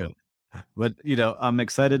Uh, good. But, I'm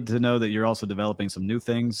excited to know that you're also developing some new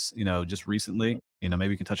things, just recently. Maybe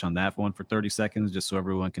you can touch on that one for 30 seconds just so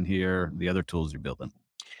everyone can hear the other tools you're building.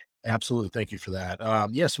 Absolutely. Thank you for that.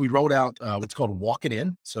 Yes, we rolled out what's called walk it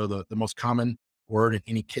in. So the most common word in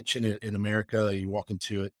any kitchen in America, you walk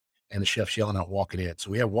into it and the chef's yelling out walk it in.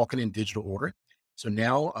 So we have walk it in digital order. So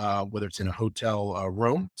now, whether it's in a hotel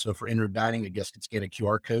room, so for indoor dining, a guest can scan a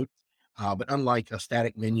QR code. But unlike a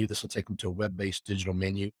static menu, this will take them to a web-based digital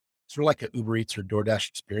menu. Sort of like a Uber Eats or DoorDash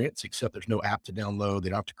experience, except there's no app to download. They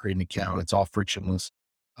don't have to create an account. It's all frictionless.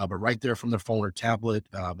 But right there from their phone or tablet,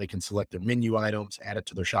 they can select their menu items, add it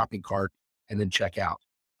to their shopping cart, and then check out.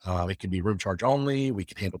 It can be room charge only. We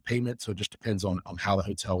can handle payment. So it just depends on how the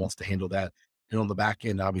hotel wants to handle that. And on the back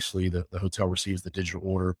end, obviously, the hotel receives the digital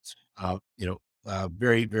order.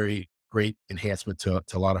 Very, very great enhancement to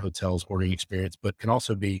a lot of hotels' ordering experience, but can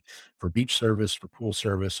also be for beach service, for pool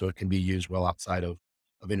service. So it can be used well outside of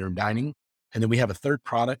in-room dining. And then we have a third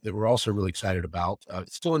product that we're also really excited about.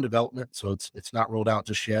 It's still in development, so it's not rolled out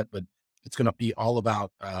just yet, but it's going to be all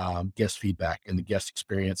about guest feedback and the guest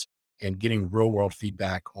experience and getting real world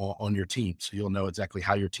feedback on your team. So you'll know exactly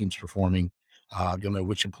how your team's performing. You'll know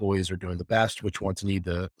which employees are doing the best, which ones need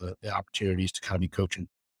the opportunities to kind of be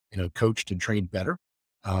coached and trained better.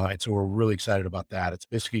 And so we're really excited about that. It's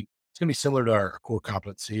basically going to be similar to our core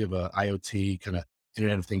competency of a IoT kind of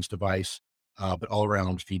Internet of Things device, but all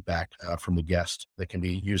around feedback from the guest that can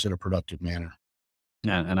be used in a productive manner.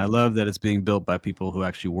 Yeah, and I love that it's being built by people who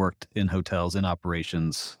actually worked in hotels in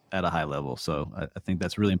operations at a high level. So I think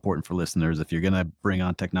that's really important for listeners. If you're going to bring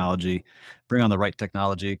on technology, bring on the right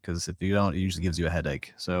technology, because if you don't, it usually gives you a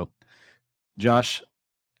headache. So, Josh,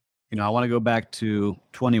 I want to go back to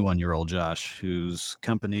 21-year-old Josh, whose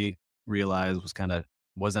company realized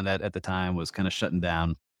wasn't at the time, was kind of shutting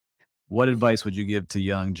down. What advice would you give to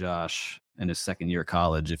young Josh in his second year of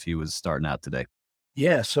college if he was starting out today?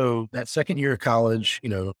 Yeah. So that second year of college,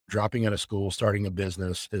 dropping out of school, starting a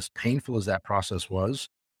business, as painful as that process was,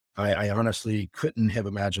 I honestly couldn't have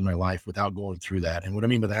imagined my life without going through that. And what I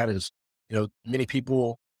mean by that is, many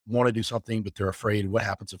people want to do something, but they're afraid, what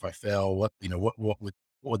happens if I fail? What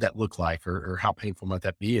would that look like, or how painful might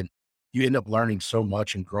that be? And you end up learning so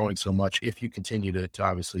much and growing so much if you continue to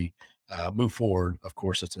obviously move forward. Of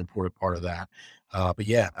course, that's an important part of that. But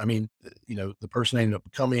yeah, I mean, the person I ended up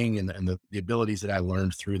becoming, and the abilities that I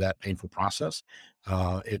learned through that painful process,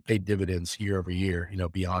 it paid dividends year over year,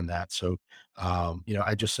 beyond that. So, I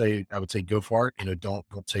would say go for it.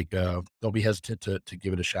 Don't be hesitant to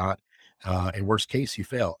give it a shot. And worst case, you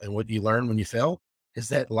fail. And what you learn when you fail is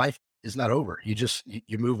that life is not over.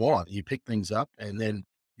 You move on, you pick things up, and then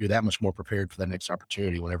you're that much more prepared for that next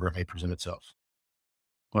opportunity whenever it may present itself.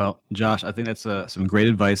 Well, Josh, I think that's some great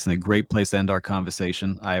advice and a great place to end our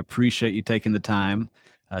conversation. I appreciate you taking the time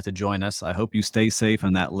to join us. I hope you stay safe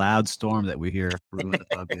in that loud storm that we hear brewing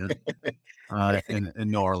above you in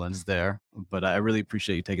New Orleans there. But I really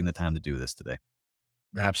appreciate you taking the time to do this today.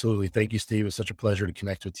 Absolutely. Thank you, Steve. It's such a pleasure to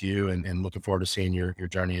connect with you, and looking forward to seeing your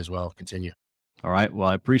journey as well. Continue. All right. Well,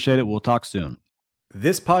 I appreciate it. We'll talk soon.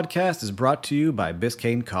 This podcast is brought to you by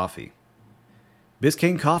Biscayne Coffee.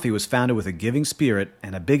 Biscayne Coffee was founded with a giving spirit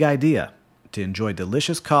and a big idea: to enjoy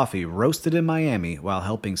delicious coffee roasted in Miami while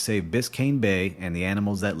helping save Biscayne Bay and the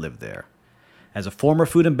animals that live there. As a former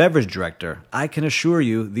food and beverage director, I can assure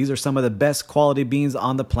you these are some of the best quality beans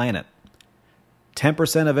on the planet.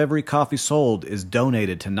 10% of every coffee sold is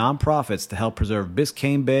donated to nonprofits to help preserve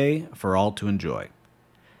Biscayne Bay for all to enjoy.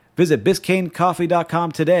 Visit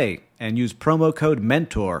BiscayneCoffee.com today and use promo code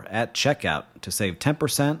MENTOR at checkout to save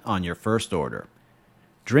 10% on your first order.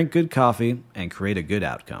 Drink good coffee and create a good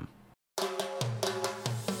outcome.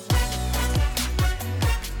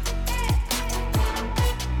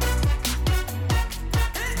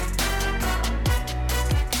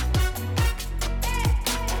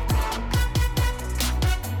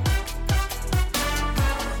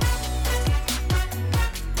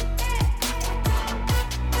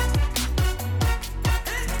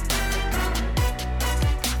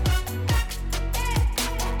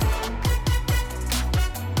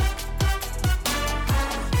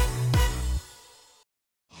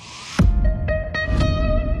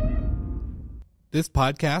 This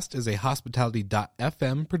podcast is a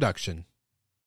Hospitality.fm production.